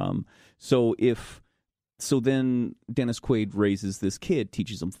point. So then Dennis Quaid raises this kid,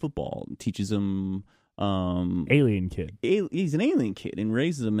 teaches him football, teaches him Alien kid. He's an alien kid and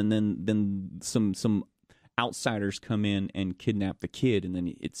raises him, and then some outsiders come in and kidnap the kid, and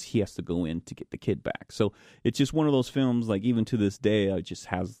then he has to go in to get the kid back. So it's just one of those films. Like even to this day,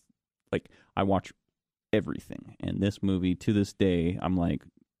 I watch everything, and this movie to this day, I'm like,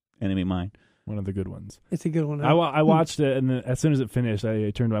 Enemy Mine. One of the good ones. It's a good one. I watched it, and then as soon as it finished, I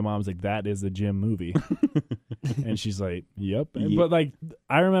turned to my mom. I was like, "That is the Jim movie," and she's like, "Yep." But like,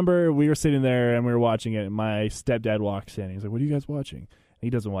 I remember we were sitting there and we were watching it. And my stepdad walks in. He's like, "What are you guys watching?" He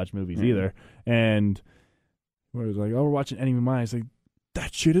doesn't watch movies either, and we was like, "Oh, we're watching Enemy Mine." He's like,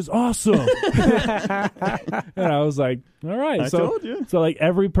 "That shit is awesome," and I was like, "All right." I told you. So like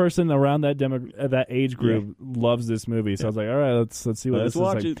every person around that age group loves this movie. So I was like, all right, let's see what this is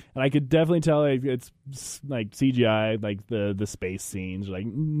like. It. And I could definitely tell like it's like CGI, like the space scenes, like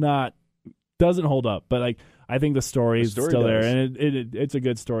doesn't hold up. But like I think the story is still there, and it's a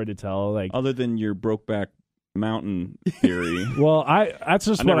good story to tell. Like other than your Brokeback Mountain theory. Well, that's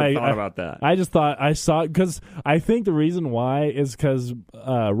just I what never thought about that. I just thought I saw it because I think the reason why is because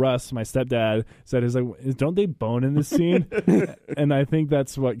Russ, my stepdad, said is like, don't they bone in this scene? And I think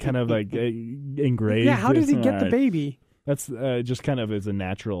that's what kind of like engraved. Yeah, how does he get the baby? That's just kind of is a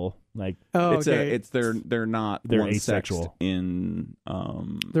natural like. Oh, okay. They're asexual in.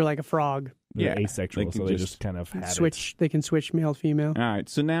 They're like a frog. They're asexual, so they just kind of switch. They can switch male female. All right,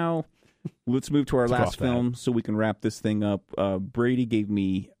 so now. Let's move to our last film so we can wrap this thing up. Brady gave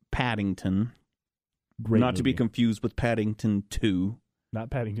me Paddington. Great Not movie. to be confused with Paddington 2.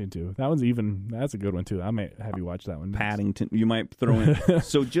 Not Paddington 2. That's a good one too. I might have you watch that one. Paddington. You might throw in.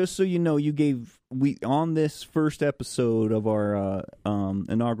 So just so you know, we on this first episode of our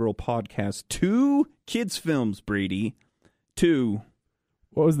inaugural podcast, 2 kids films, Brady. 2.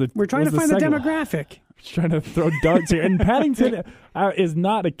 What was the? We're trying to find the demographic. Trying to throw darts here. And Paddington is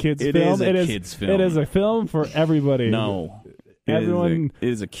not a kid's film. It is a kid's film. It is a film for everybody. No. Everyone. It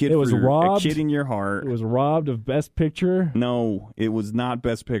is a kid. It was robbed. A kid in your heart. It was robbed of Best Picture. No, it was not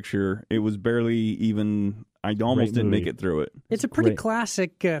Best Picture. It was barely even. I almost didn't make it through it. It's a pretty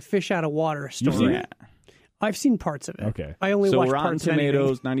classic fish out of water story. You've seen it? I've seen parts of it. Okay. I only watched Rotten parts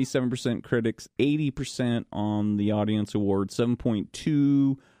Tomatoes, 97% critics, 80% on the Audience Award,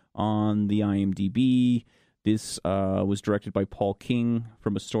 7.2 on the IMDb. This was directed by Paul King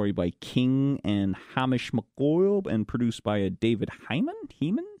from a story by King and Hamish McCoy and produced by David Hyman.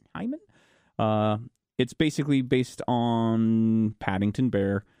 It's basically based on Paddington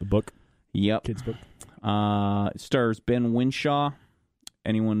Bear. The book. Yep. Kids book. It stars Ben Whishaw.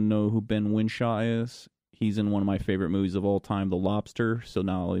 Anyone know who Ben Whishaw is? He's in one of my favorite movies of all time, The Lobster. So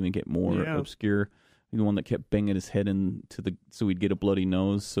now I'll even get more obscure. The one that kept banging his head so he'd get a bloody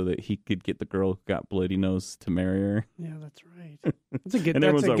nose, so that he could get the girl who got bloody nose to marry her. Yeah, that's right. That's a good. And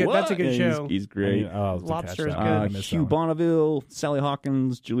that's a good show. He's great. Lobster is good. Hugh Bonneville, Sally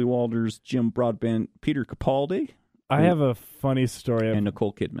Hawkins, Julie Walters, Jim Broadbent, Peter Capaldi. I have a funny story and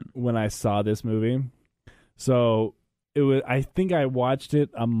Nicole Kidman. When I saw this movie, so it was. I think I watched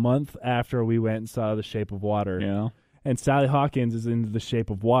it a month after we went and saw The Shape of Water. Yeah. And Sally Hawkins is in The Shape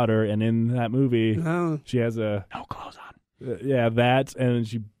of Water, and in that movie, she has no clothes on. That, and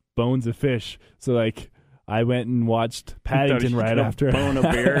she bones a fish. So, like, I went and watched Paddington right after. Bone a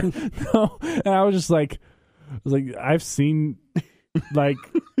bear? No, and I was just like, I've seen, like,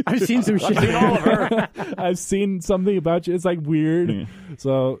 I've seen some shit. I've seen all of her. I've seen something about you. It's like weird. Yeah.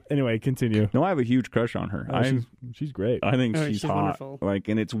 So anyway, continue. No, I have a huge crush on her. She's great. I think she's hot. Wonderful. Like,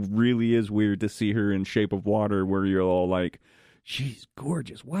 and it's really is weird to see her in Shape of Water, where you're all like, she's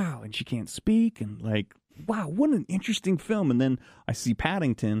gorgeous, wow, and she can't speak, and like, wow, what an interesting film. And then I see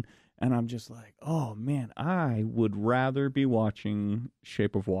Paddington, and I'm just like, oh, man, I would rather be watching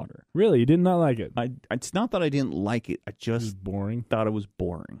Shape of Water. Really? You did not like it? It's not that I didn't like it. I just boring. thought it was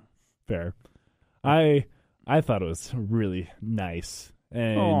boring. Fair. I thought it was really nice.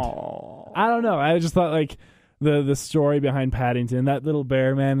 And Aww. I don't know. I just thought like the story behind Paddington, that little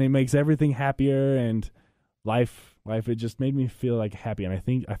bear, man, it makes everything happier, and life, it just made me feel like happy. And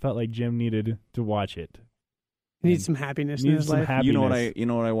I felt like Jim needed to watch it. He needs some happiness in his life. You know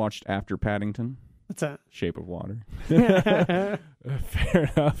what I watched after Paddington? What's that? Shape of Water.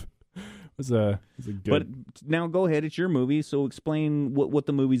 Fair enough. It was a good. But now go ahead. It's your movie, so explain what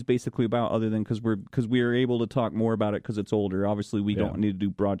the movie's basically about. Other than because we are able to talk more about it because it's older. Obviously, we don't need to do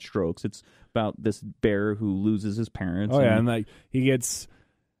broad strokes. It's about this bear who loses his parents. Oh yeah, and like he gets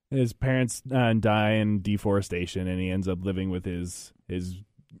his parents die in deforestation, and he ends up living with his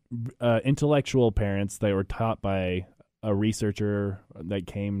intellectual parents. They were taught by a researcher that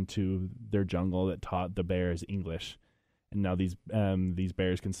came to their jungle that taught the bears English. And now these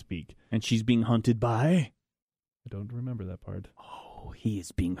bears can speak. And she's being hunted by? I don't remember that part. Oh, he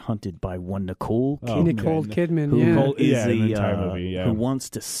is being hunted by one Nicole Kidman, who is the entire movie, who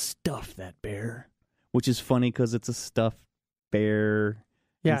wants to stuff that bear, which is funny because it's a stuffed bear.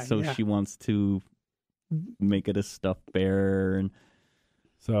 Yeah, and so she wants to make it a stuffed bear, and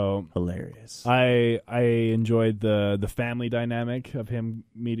so hilarious. I enjoyed the family dynamic of him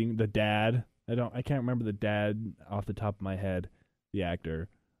meeting the dad. I can't remember the dad off the top of my head, the actor.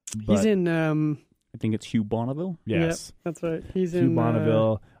 He's in I think it's Hugh Bonneville. Yes. Yep, that's right. He's Hugh in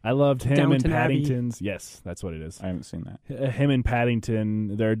Bonneville. I loved him Downton in Abbey. Paddington's. Yes, that's what it is. I haven't seen that. Him and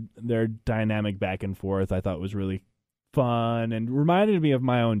Paddington, their dynamic back and forth, I thought was really fun and reminded me of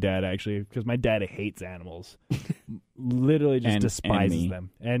my own dad, actually, because my dad hates animals. Literally just despises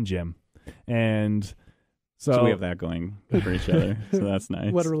them. And Jim. And so we have that going for each other, so that's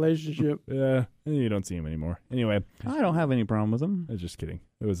nice. What a relationship. Yeah, you don't see him anymore. Anyway, I don't have any problem with him. I was just kidding.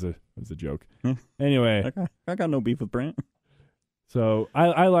 It was a joke. Anyway, I got no beef with Brent. So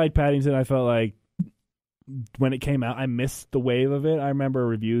I liked Paddington. I felt like when it came out, I missed the wave of it. I remember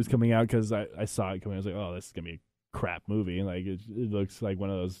reviews coming out because I saw it coming. I was like, oh, this is gonna be a crap movie. Like it looks like one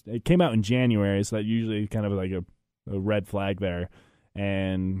of those. It came out in January, so that usually kind of like a red flag there.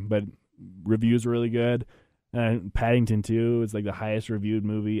 But reviews were really good. And Paddington 2 is like the highest reviewed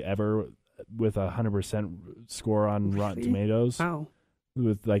movie ever with 100% score on Rotten Tomatoes. Wow.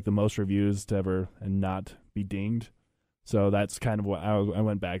 With like the most reviews to ever and not be dinged. So that's kind of what I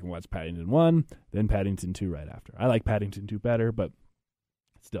went back and watched Paddington 1, then Paddington 2 right after. I like Paddington 2 better, but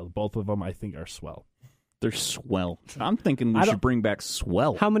still, both of them I think are swell. They're swell. I'm thinking we should bring back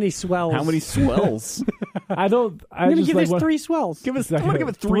swell. How many swells? How many swells? I'm going to give us 3 swells. I'm going to give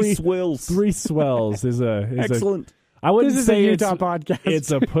it 3 swells. 3 swells is excellent. I wouldn't this is say a Utah podcast.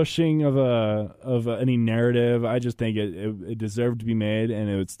 It's a pushing of any narrative. I just think it deserved to be made, and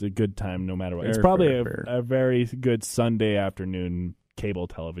it's a good time no matter what. It's probably a very good Sunday afternoon cable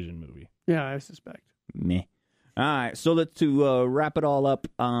television movie. Yeah, I suspect. Meh. All right, so to wrap it all up,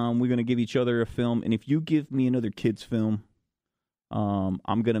 we're going to give each other a film, and if you give me another kid's film,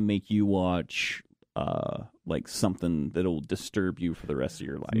 I'm going to make you watch like something that'll disturb you for the rest of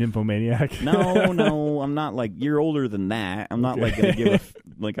your life. Nymphomaniac? No, I'm not like, you're older than that. I'm not like going to give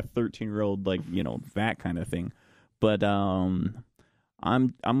like a 13-year-old like, that kind of thing. But I'm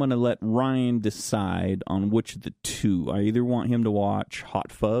going to let Ryan decide on which of the two. I either want him to watch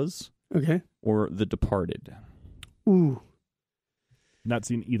Hot Fuzz, okay, or The Departed. Ooh. Not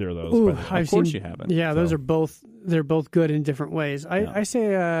seen either of those. Ooh, of course you haven't. Yeah, those are they're both good in different ways. I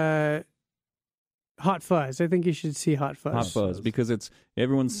say Hot Fuzz. I think you should see Hot Fuzz. Hot Fuzz, because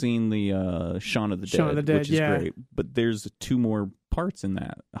everyone's seen the Shaun of the Dead, which is great. But there's 2 more parts in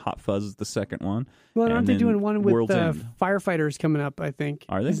that. Hot Fuzz is the second one. Well, aren't they doing one with firefighters coming up, I think?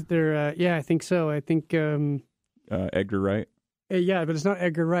 Are they? Is there, yeah, I think so. I think Edgar Wright? Yeah, but it's not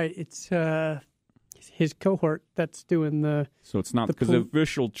Edgar Wright. It's his cohort that's doing the... So it's not... Because the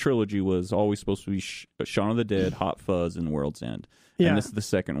official trilogy was always supposed to be Shaun of the Dead, Hot Fuzz, and World's End. Yeah. And this is the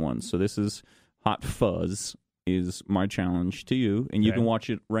second one. So this is Hot Fuzz is my challenge to you, and you can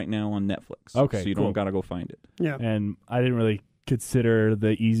watch it right now on Netflix. Okay, so you don't got to go find it. Yeah. And I didn't really consider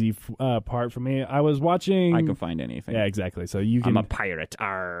the easy part for me. I was watching... I can find anything. Yeah, exactly. So you can... I'm a pirate.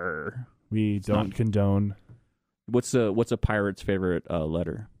 Arr. We don't condone... What's a pirate's favorite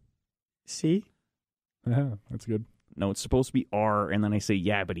letter? C? That's good. No, it's supposed to be R, and then I say,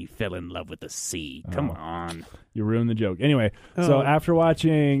 yeah, but he fell in love with the C. Come on. You ruined the joke. Anyway, so after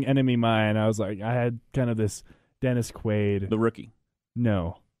watching Enemy Mine, I was like, I had kind of this Dennis Quaid. The Rookie.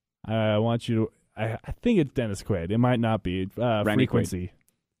 No. I want you to... I think it's Dennis Quaid. It might not be. Frequency. Quaid.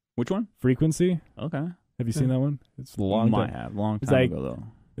 Which one? Frequency. Okay. Have you seen that one? It's a long Might time. have. Long It's time like- ago, though.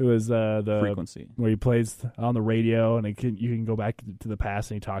 It was the Frequency. where he plays on the radio, and you can go back to the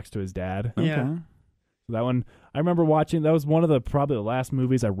past, and he talks to his dad. Okay. Yeah. So that one, I remember watching. That was one of probably the last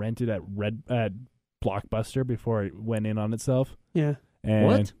movies I rented at Blockbuster before it went in on itself. Yeah. And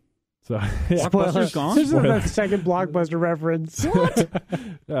What? So Blockbuster's gone? This is Spoiler. the second Blockbuster reference.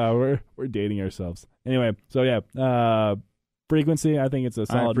 we're dating ourselves. Anyway, so yeah, Frequency. I think it's a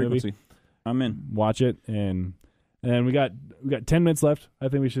solid movie. Frequency. I'm in. Watch it, and we got 10 minutes left. I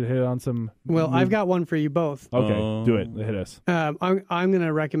think we should hit on some. Well, I've got one for you both. Okay, do it. Hit us. I'm going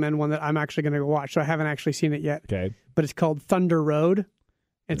to recommend one that I'm actually going to go watch. So I haven't actually seen it yet, Okay. but it's called Thunder Road.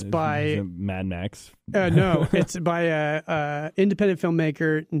 It's by Mad Max. no, it's by a independent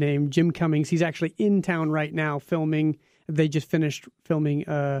filmmaker named Jim Cummings. He's actually in town right now filming. They just finished filming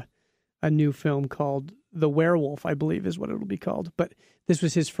a new film called The Werewolf, I believe is what it'll be called. But this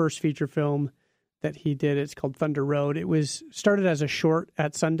was his first feature film that he did. It's called Thunder Road. It was started as a short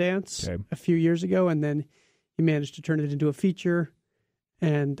at Sundance a few years ago, and then he managed to turn it into a feature.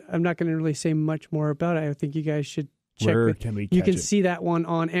 And I'm not going to really say much more about it. I think you guys should check Where it. can we You catch can it? see that one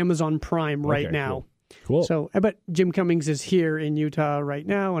on Amazon Prime right Okay, now. Cool. So, but Jim Cummings is here in Utah right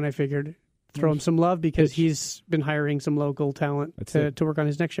now, and I figured throw him some love because he's been hiring some local talent to work on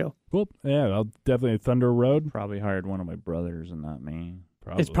his next show. Cool. Yeah, I'll definitely Thunder Road. Probably hired one of my brothers and not me.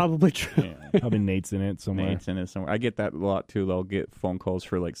 Probably. It's probably true. Yeah. Probably Nate's in it somewhere. Nate's in it somewhere. I get that a lot too. They'll get phone calls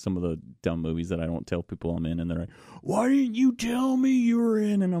for like some of the dumb movies that I don't tell people I'm in, and they're like, "Why didn't you tell me you were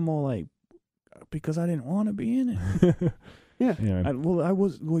in?" And I'm all like, "Because I didn't want to be in it." Yeah. Anyway, I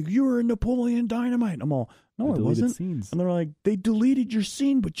was like, "You were in Napoleon Dynamite." And I'm all, "No, I deleted wasn't." Scenes. And they're like, "They deleted your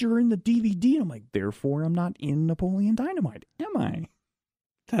scene, but you're in the DVD." And I'm like, "Therefore, I'm not in Napoleon Dynamite, am I?"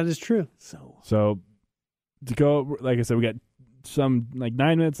 That is true. So to go, like I said, we got some like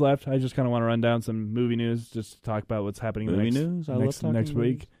 9 minutes left. I just kind of want to run down some movie news, just to talk about what's happening Movie news? I love talking next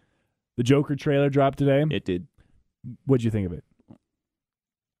movies. week. The Joker trailer dropped today. It did. What'd you think of it?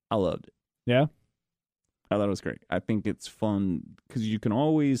 I loved it. Yeah. I thought it was great. I think it's fun because you can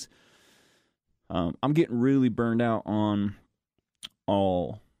always. I'm getting really burned out on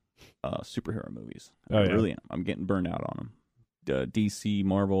all superhero movies. I really am. I'm getting burned out on them. DC,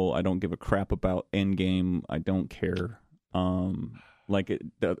 Marvel. I don't give a crap about Endgame. I don't care.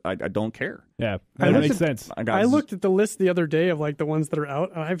 I don't care. Yeah, I that looked makes at- sense. I looked at the list the other day of like the ones that are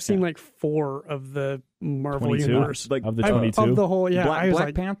out. And I've seen like 4 of the Marvel 22? universe. Like Of the I- 22? of the whole. Yeah, I was Black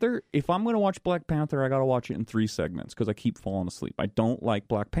like, Panther. If I'm going to watch Black Panther, I got to watch it in 3 segments because I keep falling asleep. I don't like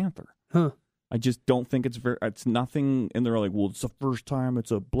Black Panther. huh? I just don't think it's nothing. And they're like, well, it's the first time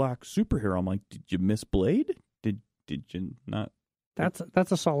it's a black superhero. I'm like, did you miss Blade? Did you not? That's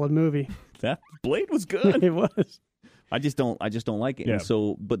a solid movie. That Blade was good. It was. I just don't like it. Yeah. And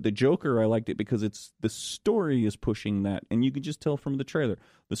so, but the Joker, I liked it because the story is pushing that, and you can just tell from the trailer,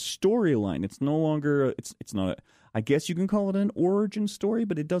 the storyline. It's no longer. It's not. I guess you can call it an origin story,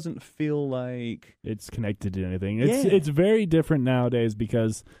 but it doesn't feel like It's connected to anything. Yeah. It's very different nowadays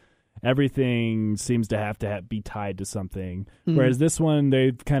because everything seems to have to be tied to something. Mhm. Whereas this one,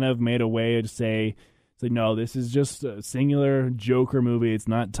 they've kind of made a way to say, no, this is just a singular Joker movie. It's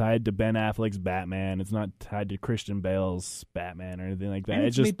not tied to Ben Affleck's Batman. It's not tied to Christian Bale's Batman or anything like that. And It's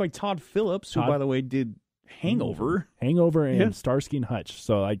it's just made by Todd Phillips, who, Todd- by the way, did Hangover. and Yeah. Starsky and Hutch.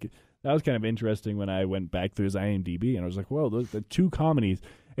 So like that was kind of interesting when I went back through his IMDb and I was like, whoa, the 2 comedies.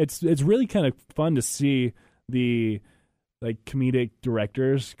 It's really kind of fun to see the like comedic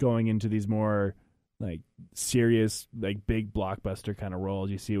directors going into these more like serious, like big blockbuster kind of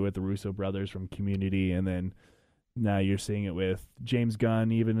roles. You see it with the Russo brothers from Community, and then now you're seeing it with James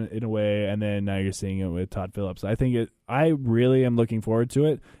Gunn, even in a way, and then now you're seeing it with Todd Phillips. I really am looking forward to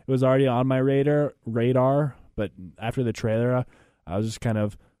it. It was already on my radar, but after the trailer, I was just kind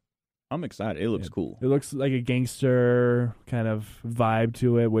of. I'm excited. It looks cool. It looks like a gangster kind of vibe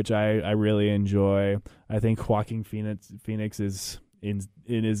to it, which I really enjoy. I think Joaquin Phoenix is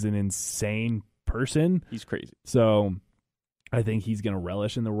an insane person. He's crazy. So I think he's going to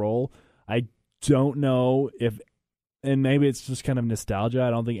relish in the role. I don't know if, and maybe it's just kind of nostalgia. I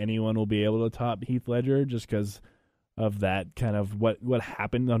don't think anyone will be able to top Heath Ledger just because of that kind of what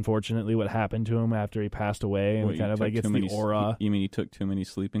happened, unfortunately, what happened to him after he passed away, and What, kind of like it's the aura. You mean he took too many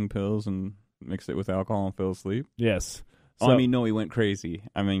sleeping pills and mixed it with alcohol and fell asleep? Yes. I mean, no, he went crazy.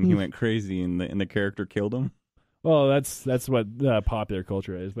 I mean, he went crazy, and the character killed him. Well, that's what popular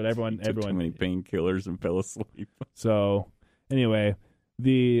culture is, but everyone Took too many painkillers and fell asleep. So anyway,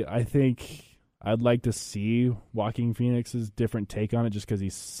 I think I'd like to see Joaquin Phoenix's different take on it, just because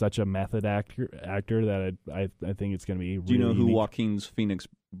he's such a method actor that I think it's going to be. Do you know who unique. Joaquin's Phoenix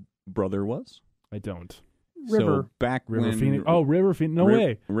brother was? I don't. River. So back River when Phoenix. Oh, River Phoenix. No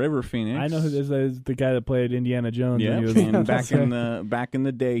way. River Phoenix. I know who this is. The guy that played Indiana Jones. Yeah, when he was and back in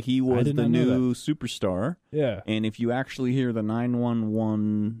the day, he was did the not know new superstar. Yeah. And if you actually hear the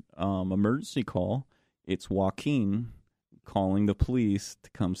 911 emergency call, it's Joaquin calling the police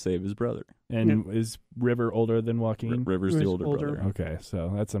to come save his brother. And is River older than Joaquin? River's the older brother. Okay,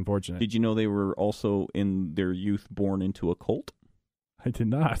 so that's unfortunate. Did you know they were also in their youth born into a cult? I did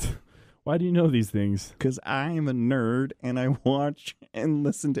not. Why do you know these things? Because I am a nerd and I watch and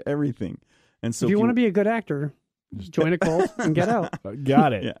listen to everything. And so if you want to be a good actor, join a cult and get out.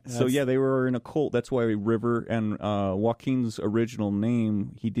 Got it. Yeah. So yeah, they were in a cult. That's why River and Joaquin's original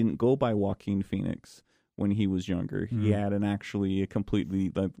name, he didn't go by Joaquin Phoenix when he was younger. He had a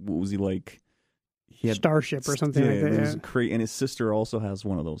completely, like, what was he like? He had Starship or something like that. It was Yeah. and his sister also has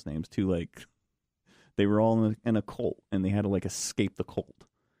one of those names too. Like, they were all in a cult and they had to like escape the cult.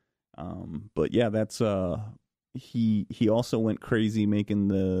 But yeah, that's he also went crazy making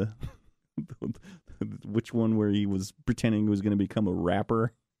the which one where he was pretending he was going to become a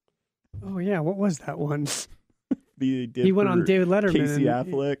rapper. Oh yeah, what was that one? He went on David Letterman. Casey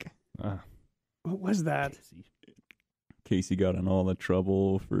Affleck. What was that? Casey got in all the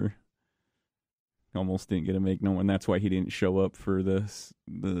trouble for almost didn't get to make no one. That's why he didn't show up for the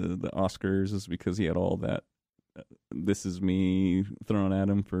Oscars, is because he had all that. This is me thrown at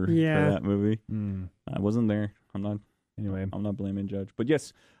him for that movie. I wasn't there. I'm not blaming Judge. But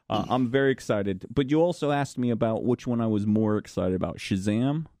yes, I'm very excited. But you also asked me about which one I was more excited about.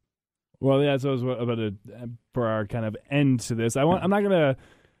 Shazam? Well, yeah, so I was about to, for our kind of end to this. I'm not going to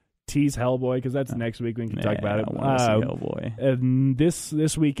tease Hellboy because that's next week. We can talk about it. I want to see Hellboy. And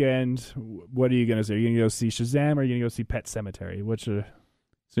this weekend, what are you going to see? Are you going to go see Shazam or are you going to go see Pet Sematary? So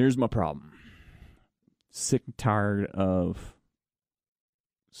here's my problem. Sick and tired of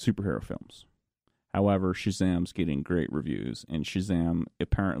superhero films. However, Shazam's getting great reviews, and Shazam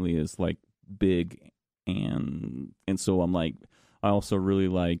apparently is like big, and so I'm like, I also really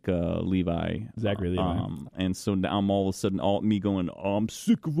like Zachary Levi. And so now I'm all of a sudden I'm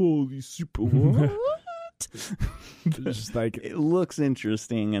sick of all these super. What? It's just like, it looks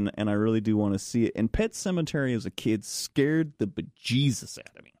interesting, and I really do want to see it. And Pet Sematary as a kid scared the bejesus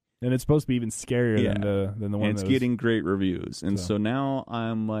out of me. and it's supposed to be even scarier than the one. And it's getting great reviews, and so now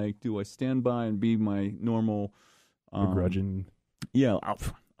I'm like, do I stand by and be my normal begrudging? Yeah, I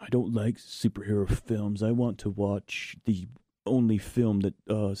don't like superhero films. I want to watch the only film that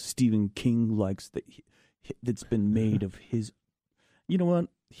Stephen King likes that's been made of his. You know what?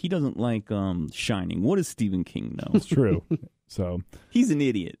 He doesn't like Shining. What does Stephen King know? It's true. So he's an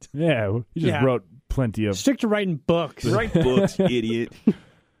idiot. Yeah, he just wrote plenty of. Stick to writing books. Write books, idiot.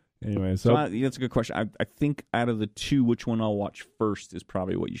 Anyway, so that's a good question. I think out of the two, which one I'll watch first is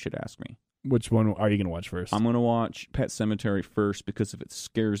probably what you should ask me. Which one are you going to watch first? I'm going to watch Pet Sematary first because if it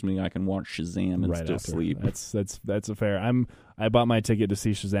scares me, I can watch Shazam and still sleep. That's a fair. I bought my ticket to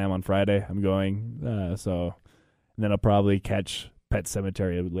see Shazam on Friday. I'm going, and then I'll probably catch Pet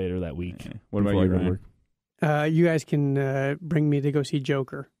Sematary later that week. Okay. What about you, Ryan? You guys can bring me to go see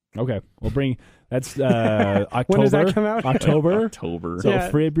Joker. Okay, we'll bring. That's October. When does that come out? October. So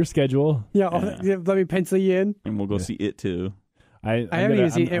free up your schedule. Yeah, let me pencil you in. And we'll go see it too. I haven't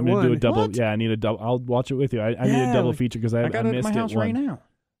even seen it. I'm gonna do a double. What? Yeah, I need a double. I'll watch it with you. I need a double feature because I got it missed at my house right now.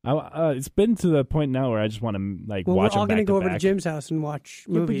 It's been to the point now where I just want to watch them. We're all going to go over to Jim's house and watch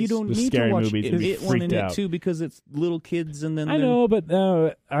movies. But you don't The need scary to watch movies and be it one and freaked it too because it's little kids and then. I know, but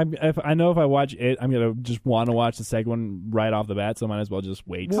if I watch it, I'm gonna just want to watch the second one right off the bat. So I might as well just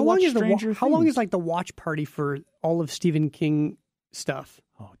wait. How long is like the watch party for all of Stephen King stuff?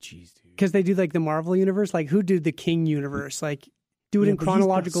 Oh, jeez, dude. Because they do like the Marvel universe. Like who did the King universe? Like. Do it in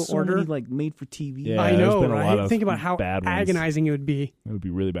chronological order. Many, like made for TV. Yeah, I know, been a right? lot of Think about how bad agonizing it would be. It would be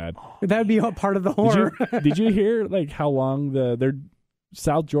really bad. That would be a part of the horror. Did you hear like how long they're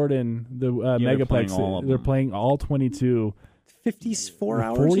South Jordan Megaplex? They're playing all 22. 54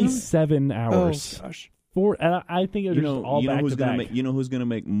 hours. 47 hours. Oh gosh. And I think it was all back to back. You know who's going to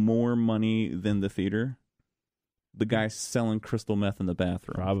make more money than the theater? The guy selling crystal meth in the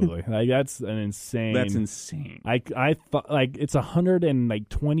bathroom. Probably. Like that's an insane. That's insane. I thought like it's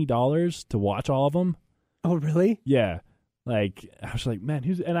 $120 to watch all of them. Oh really? Yeah. Like I was like, man,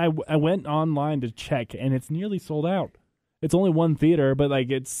 and I went online to check, and it's nearly sold out. It's only one theater, but like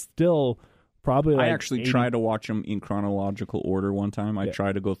it's still probably like I actually 80. tried to watch them in chronological order one time. I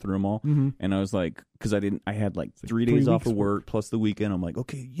tried to go through them all, and I was like, because I had like 3 days off of work plus the weekend. I'm like,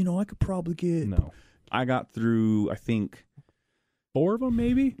 okay, I could probably get. No. I got through, I think, 4 of them,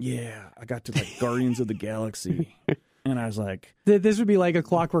 maybe? Yeah, I got to like Guardians of the Galaxy, and I was like, This would be like a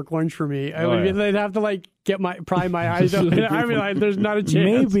Clockwork Orange for me. They'd have to like pry my eyes open. I mean, like, there's not a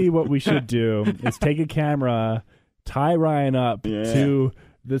chance. Maybe what we should do is take a camera, tie Ryan up to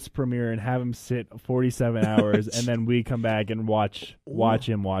this premiere, and have him sit 47 hours, and then we come back and watch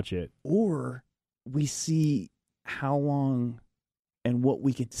him watch it. Or we see how long and what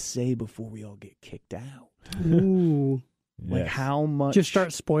we could say before we all get kicked out. Ooh. Like how much? Just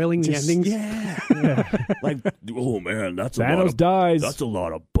start spoiling the endings. Yeah. Like, oh man, that's Thanos dies. That's a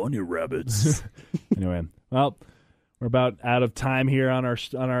lot of bunny rabbits. Anyway, well, we're about out of time here on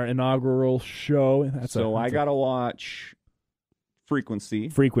our inaugural show. I gotta watch Frequency,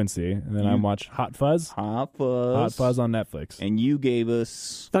 and then I watch Hot Fuzz on Netflix, and you gave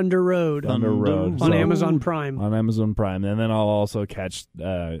us Thunder Road on Amazon Prime. On Amazon Prime, and then I'll also catch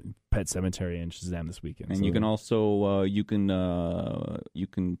Pet Sematary and Shazam this weekend. And you can also you can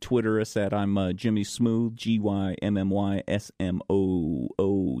Twitter us at I'm Jimmy Smooth,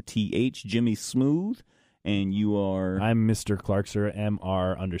 GYMMYSMOOTH, Jimmy Smooth. And you are... I'm Mr. Clarkster,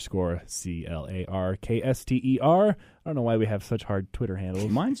 MR_CLARKSTER. I don't know why we have such hard Twitter handles.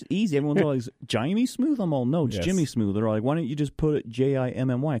 Mine's easy. Everyone's always, Jimmy Smooth? I'm all, no, it's Jimmy Smooth. They're like, why don't you just put it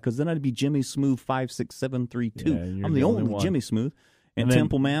JIMMY? Because then I'd be Jimmy Smooth 56732. I'm the only Jimmy Smooth. And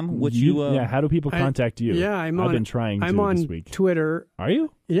Templeman, how do people contact you? Yeah, I've been trying to this week. I'm on Twitter. Are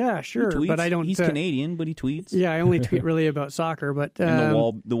you? Yeah, sure, but I don't. He's Canadian, but he tweets. Yeah, I only tweet really about soccer. But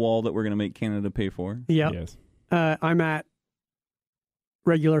and the wall that we're going to make Canada pay for. Yeah. Yes. I'm at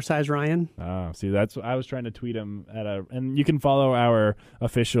regular size Ryan. See, that's I was trying to tweet him and you can follow our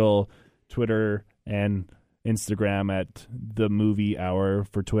official Twitter and Instagram at The Movie Hour.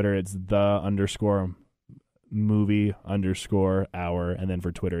 For Twitter, it's _movie_hour, and then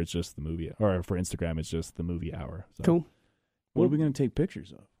for Twitter it's just the movie, or for Instagram it's just The Movie Hour. So. Cool. What are we going to take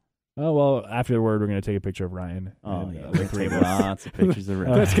pictures of? Oh, well, afterward we're going to take a picture of Ryan. Oh, yeah. We're going to take lots of pictures of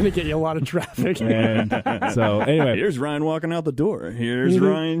Ryan. That's going to get you a lot of traffic. And so, anyway. Here's Ryan walking out the door. Here's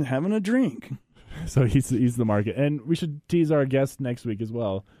Ryan having a drink. So he's the market. And we should tease our guest next week as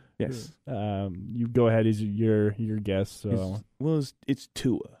well. Yes. You go ahead. He's your guest. So it's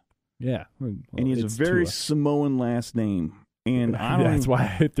Tua. Yeah. Well, and he has a very Samoan last name. And that's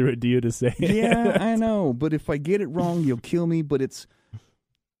why I threw it to you to say it. Yeah, I know. But if I get it wrong, you'll kill me. But it's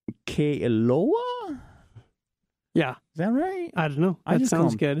Kealoha? Yeah. Is that right? I don't know. That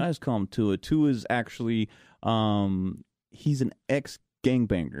sounds good. I just call him Tua. Tua's actually, he's an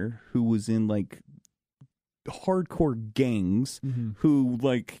ex-gangbanger who was in, like, hardcore gangs, who,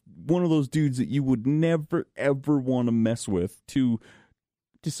 like, one of those dudes that you would never, ever want to mess with,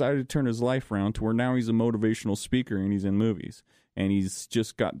 decided to turn his life around to where now he's a motivational speaker and he's in movies. And he's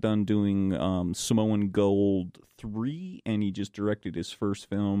just got done doing Samoan Gold 3, and he just directed his first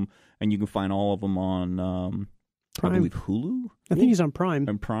film. And you can find all of them on, I believe, Hulu? I think he's on Prime.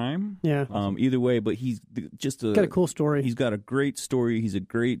 On Prime? Yeah. Either way, but he's just got a cool story. He's got a great story. He's a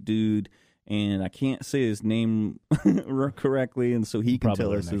great dude. And I can't say his name correctly, and so he can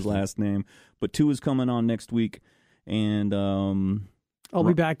tell us his last name. But Tua's coming on next week. And... I'll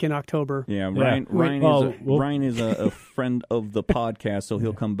be back in October. Yeah, Ryan is a friend of the podcast, so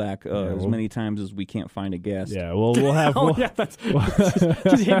he'll come back as many times as we can't find a guest. Yeah, we'll have. Just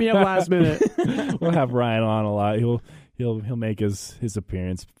hit me up last minute. We'll have Ryan on a lot. He'll make his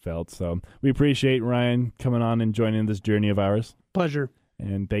appearance felt. So we appreciate Ryan coming on and joining this journey of ours. Pleasure.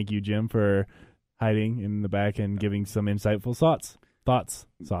 And thank you, Jim, for hiding in the back and giving some insightful thoughts.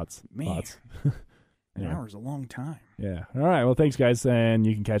 Man. An hour's a long time. Yeah. All right. Well, thanks, guys. And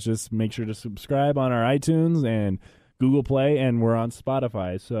you can catch us. Make sure to subscribe on our iTunes and Google Play, and we're on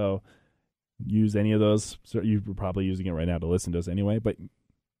Spotify. So use any of those. So you're probably using it right now to listen to us anyway, but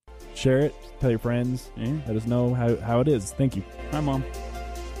share it. Tell your friends. Let us know how it is. Thank you. Hi, Mom.